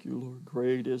 Lord. Thank you, Lord.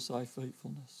 Great is thy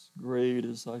faithfulness. Great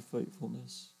is thy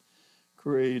faithfulness.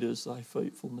 Great is thy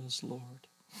faithfulness, Lord.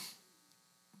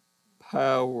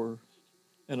 Power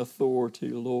and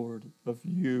authority, Lord, of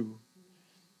you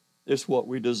is what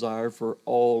we desire for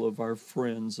all of our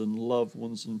friends and loved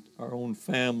ones and our own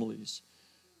families.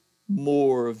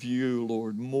 More of you,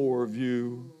 Lord, more of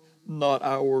you. Not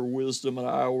our wisdom and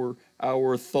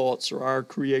our thoughts or our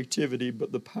creativity,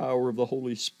 but the power of the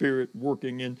Holy Spirit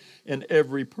working in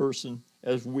every person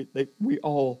as we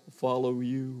all follow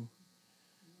you.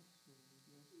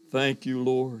 Thank you,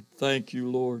 Lord. Thank you,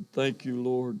 Lord. Thank you,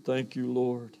 Lord. Thank you,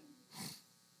 Lord.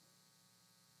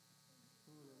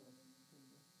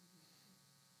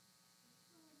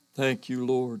 Thank you,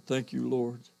 Lord. Thank you,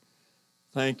 Lord.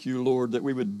 Thank you, Lord, that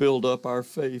we would build up our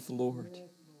faith, Lord.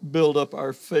 Build up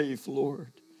our faith,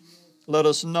 Lord. Let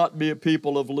us not be a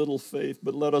people of little faith,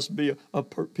 but let us be a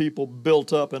people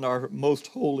built up in our most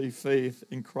holy faith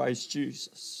in Christ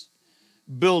Jesus.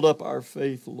 Build up our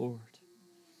faith, Lord.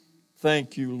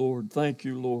 Thank you, Lord. Thank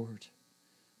you, Lord.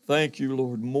 Thank you,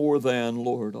 Lord. More than,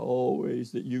 Lord,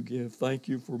 always that you give. Thank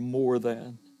you for more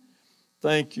than.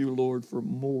 Thank you, Lord, for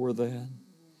more than.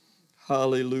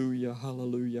 Hallelujah,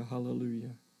 hallelujah,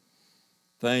 hallelujah.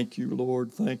 Thank you,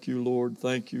 Lord. Thank you, Lord.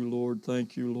 Thank you, Lord.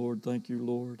 Thank you, Lord. Thank you,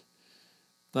 Lord.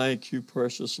 Thank you,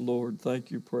 precious Lord. Thank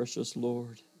you, precious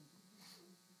Lord.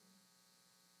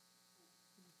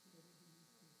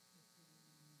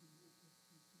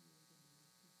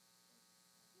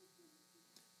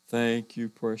 Thank you,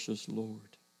 precious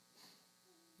Lord.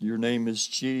 Your name is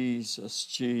Jesus,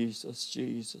 Jesus,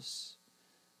 Jesus.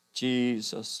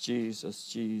 Jesus, Jesus,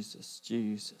 Jesus,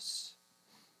 Jesus.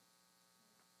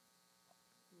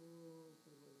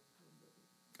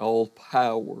 All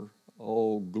power,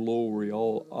 all glory,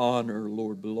 all honor,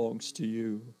 Lord, belongs to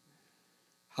you.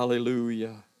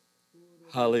 Hallelujah.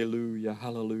 Hallelujah,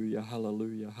 hallelujah,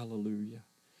 hallelujah, hallelujah.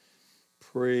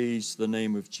 Praise the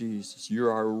name of Jesus.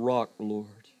 You're our rock,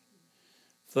 Lord.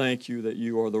 Thank you that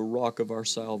you are the rock of our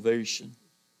salvation.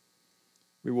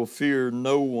 We will fear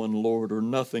no one, Lord, or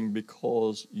nothing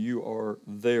because you are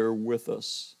there with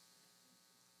us.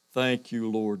 Thank you,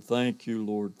 Lord. Thank you,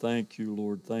 Lord. Thank you,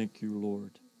 Lord. Thank you,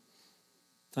 Lord.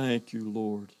 Thank you,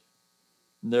 Lord.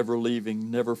 Never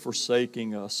leaving, never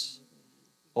forsaking us.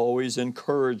 Always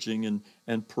encouraging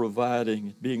and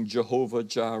providing, being Jehovah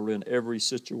Jireh in every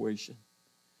situation.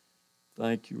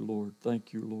 Thank you, Lord.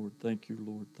 Thank you, Lord. Thank you,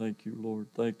 Lord. Thank you,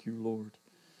 Lord. Thank you, Lord.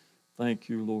 Thank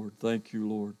you, Lord. Thank you,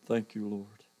 Lord. Thank you,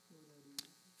 Lord.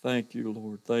 Thank you,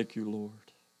 Lord. Thank you,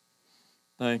 Lord.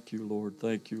 Thank you, Lord.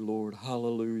 Thank you, Lord.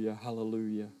 Hallelujah.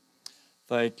 Hallelujah.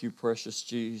 Thank you, precious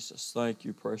Jesus. Thank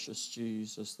you, precious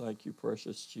Jesus. Thank you,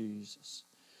 precious Jesus.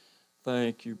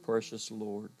 Thank you, precious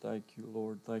Lord. Thank you,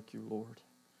 Lord. Thank you, Lord.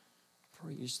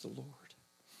 Praise the Lord.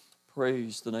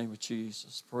 Praise the name of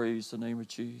Jesus. Praise the name of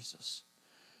Jesus.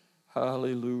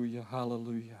 Hallelujah.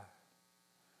 Hallelujah.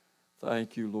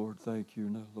 Thank you, Lord. Thank you,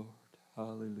 no, Lord.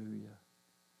 Hallelujah.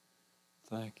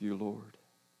 Thank you, Lord.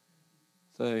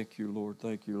 Thank you, Lord.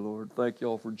 Thank you, Lord. Thank you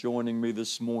all for joining me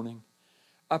this morning.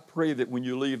 I pray that when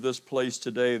you leave this place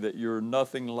today that you're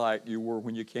nothing like you were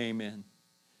when you came in.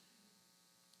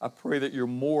 I pray that you're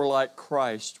more like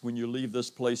Christ when you leave this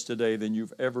place today than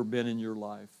you've ever been in your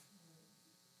life.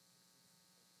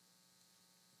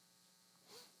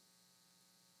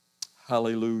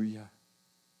 Hallelujah.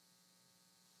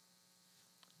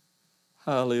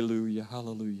 Hallelujah.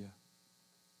 Hallelujah.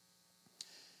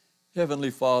 Heavenly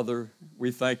Father,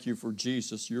 we thank you for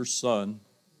Jesus, your Son,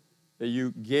 that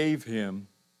you gave him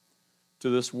to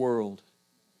this world.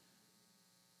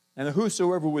 And that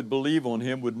whosoever would believe on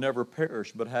him would never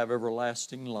perish but have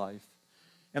everlasting life.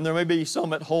 And there may be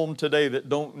some at home today that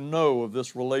don't know of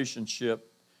this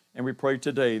relationship, and we pray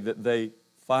today that they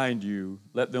find you.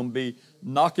 Let them be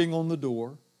knocking on the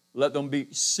door. Let them be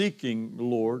seeking,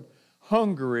 Lord,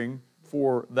 hungering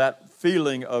for that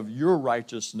feeling of your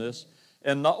righteousness,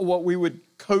 and not what we would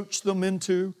coach them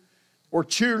into or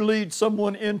cheerlead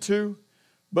someone into,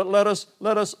 but let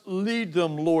us lead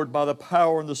them, Lord, by the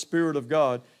power and the Spirit of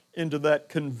God into that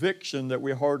conviction that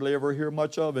we hardly ever hear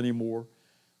much of anymore,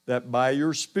 that by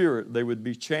your Spirit they would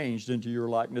be changed into your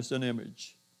likeness and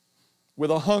image,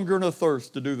 with a hunger and a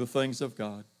thirst to do the things of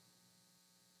God.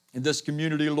 In this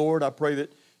community, Lord, I pray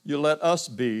that you let us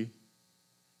be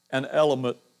an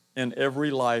element in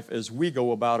every life as we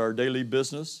go about our daily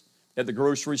business, at the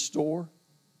grocery store,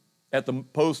 at the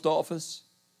post office,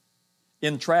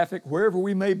 in traffic, wherever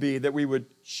we may be, that we would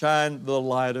shine the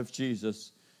light of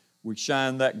Jesus. We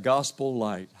shine that gospel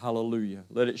light. Hallelujah.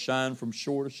 Let it shine from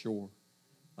shore to shore.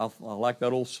 I like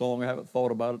that old song. I haven't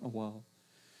thought about it in a while.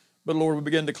 But Lord, we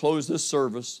begin to close this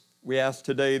service. We ask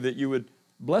today that you would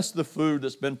bless the food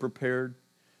that's been prepared.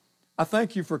 I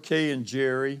thank you for Kay and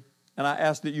Jerry, and I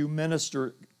ask that you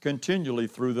minister continually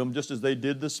through them, just as they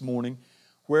did this morning.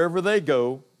 Wherever they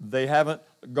go, they haven't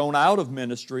gone out of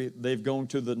ministry, they've gone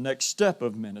to the next step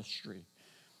of ministry.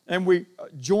 And we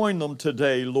join them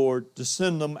today, Lord, to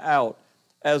send them out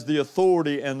as the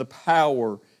authority and the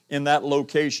power in that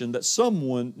location, that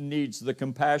someone needs the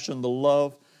compassion, the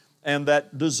love, and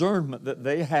that discernment that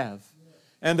they have.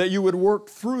 And that you would work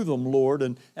through them, Lord,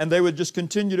 and they would just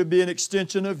continue to be an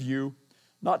extension of you,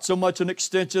 not so much an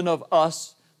extension of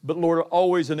us, but Lord,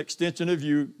 always an extension of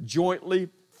you, jointly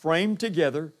framed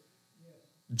together,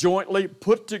 jointly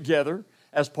put together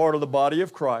as part of the body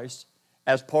of Christ,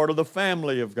 as part of the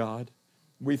family of God.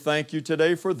 We thank you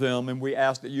today for them, and we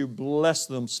ask that you bless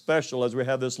them special as we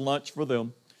have this lunch for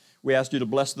them. We ask you to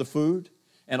bless the food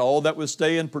and all that would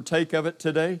stay and partake of it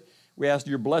today. We ask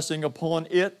your blessing upon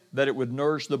it, that it would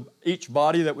nourish each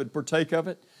body that would partake of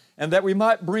it, and that we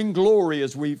might bring glory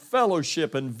as we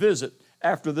fellowship and visit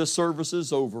after this service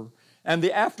is over. And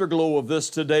the afterglow of this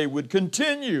today would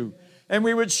continue, and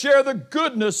we would share the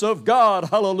goodness of God.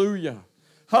 Hallelujah.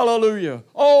 Hallelujah.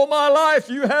 All my life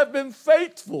you have been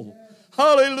faithful.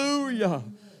 Hallelujah.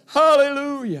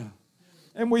 Hallelujah.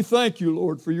 And we thank you,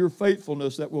 Lord, for your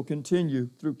faithfulness that will continue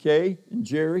through Kay and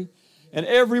Jerry and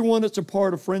everyone that's a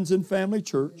part of Friends and Family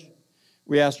Church.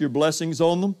 We ask your blessings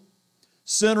on them.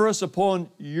 Center us upon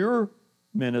your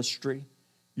ministry,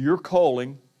 your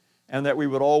calling, and that we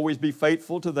would always be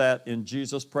faithful to that. In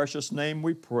Jesus' precious name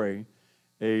we pray.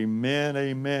 Amen,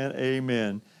 amen,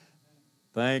 amen.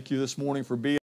 Thank you this morning for being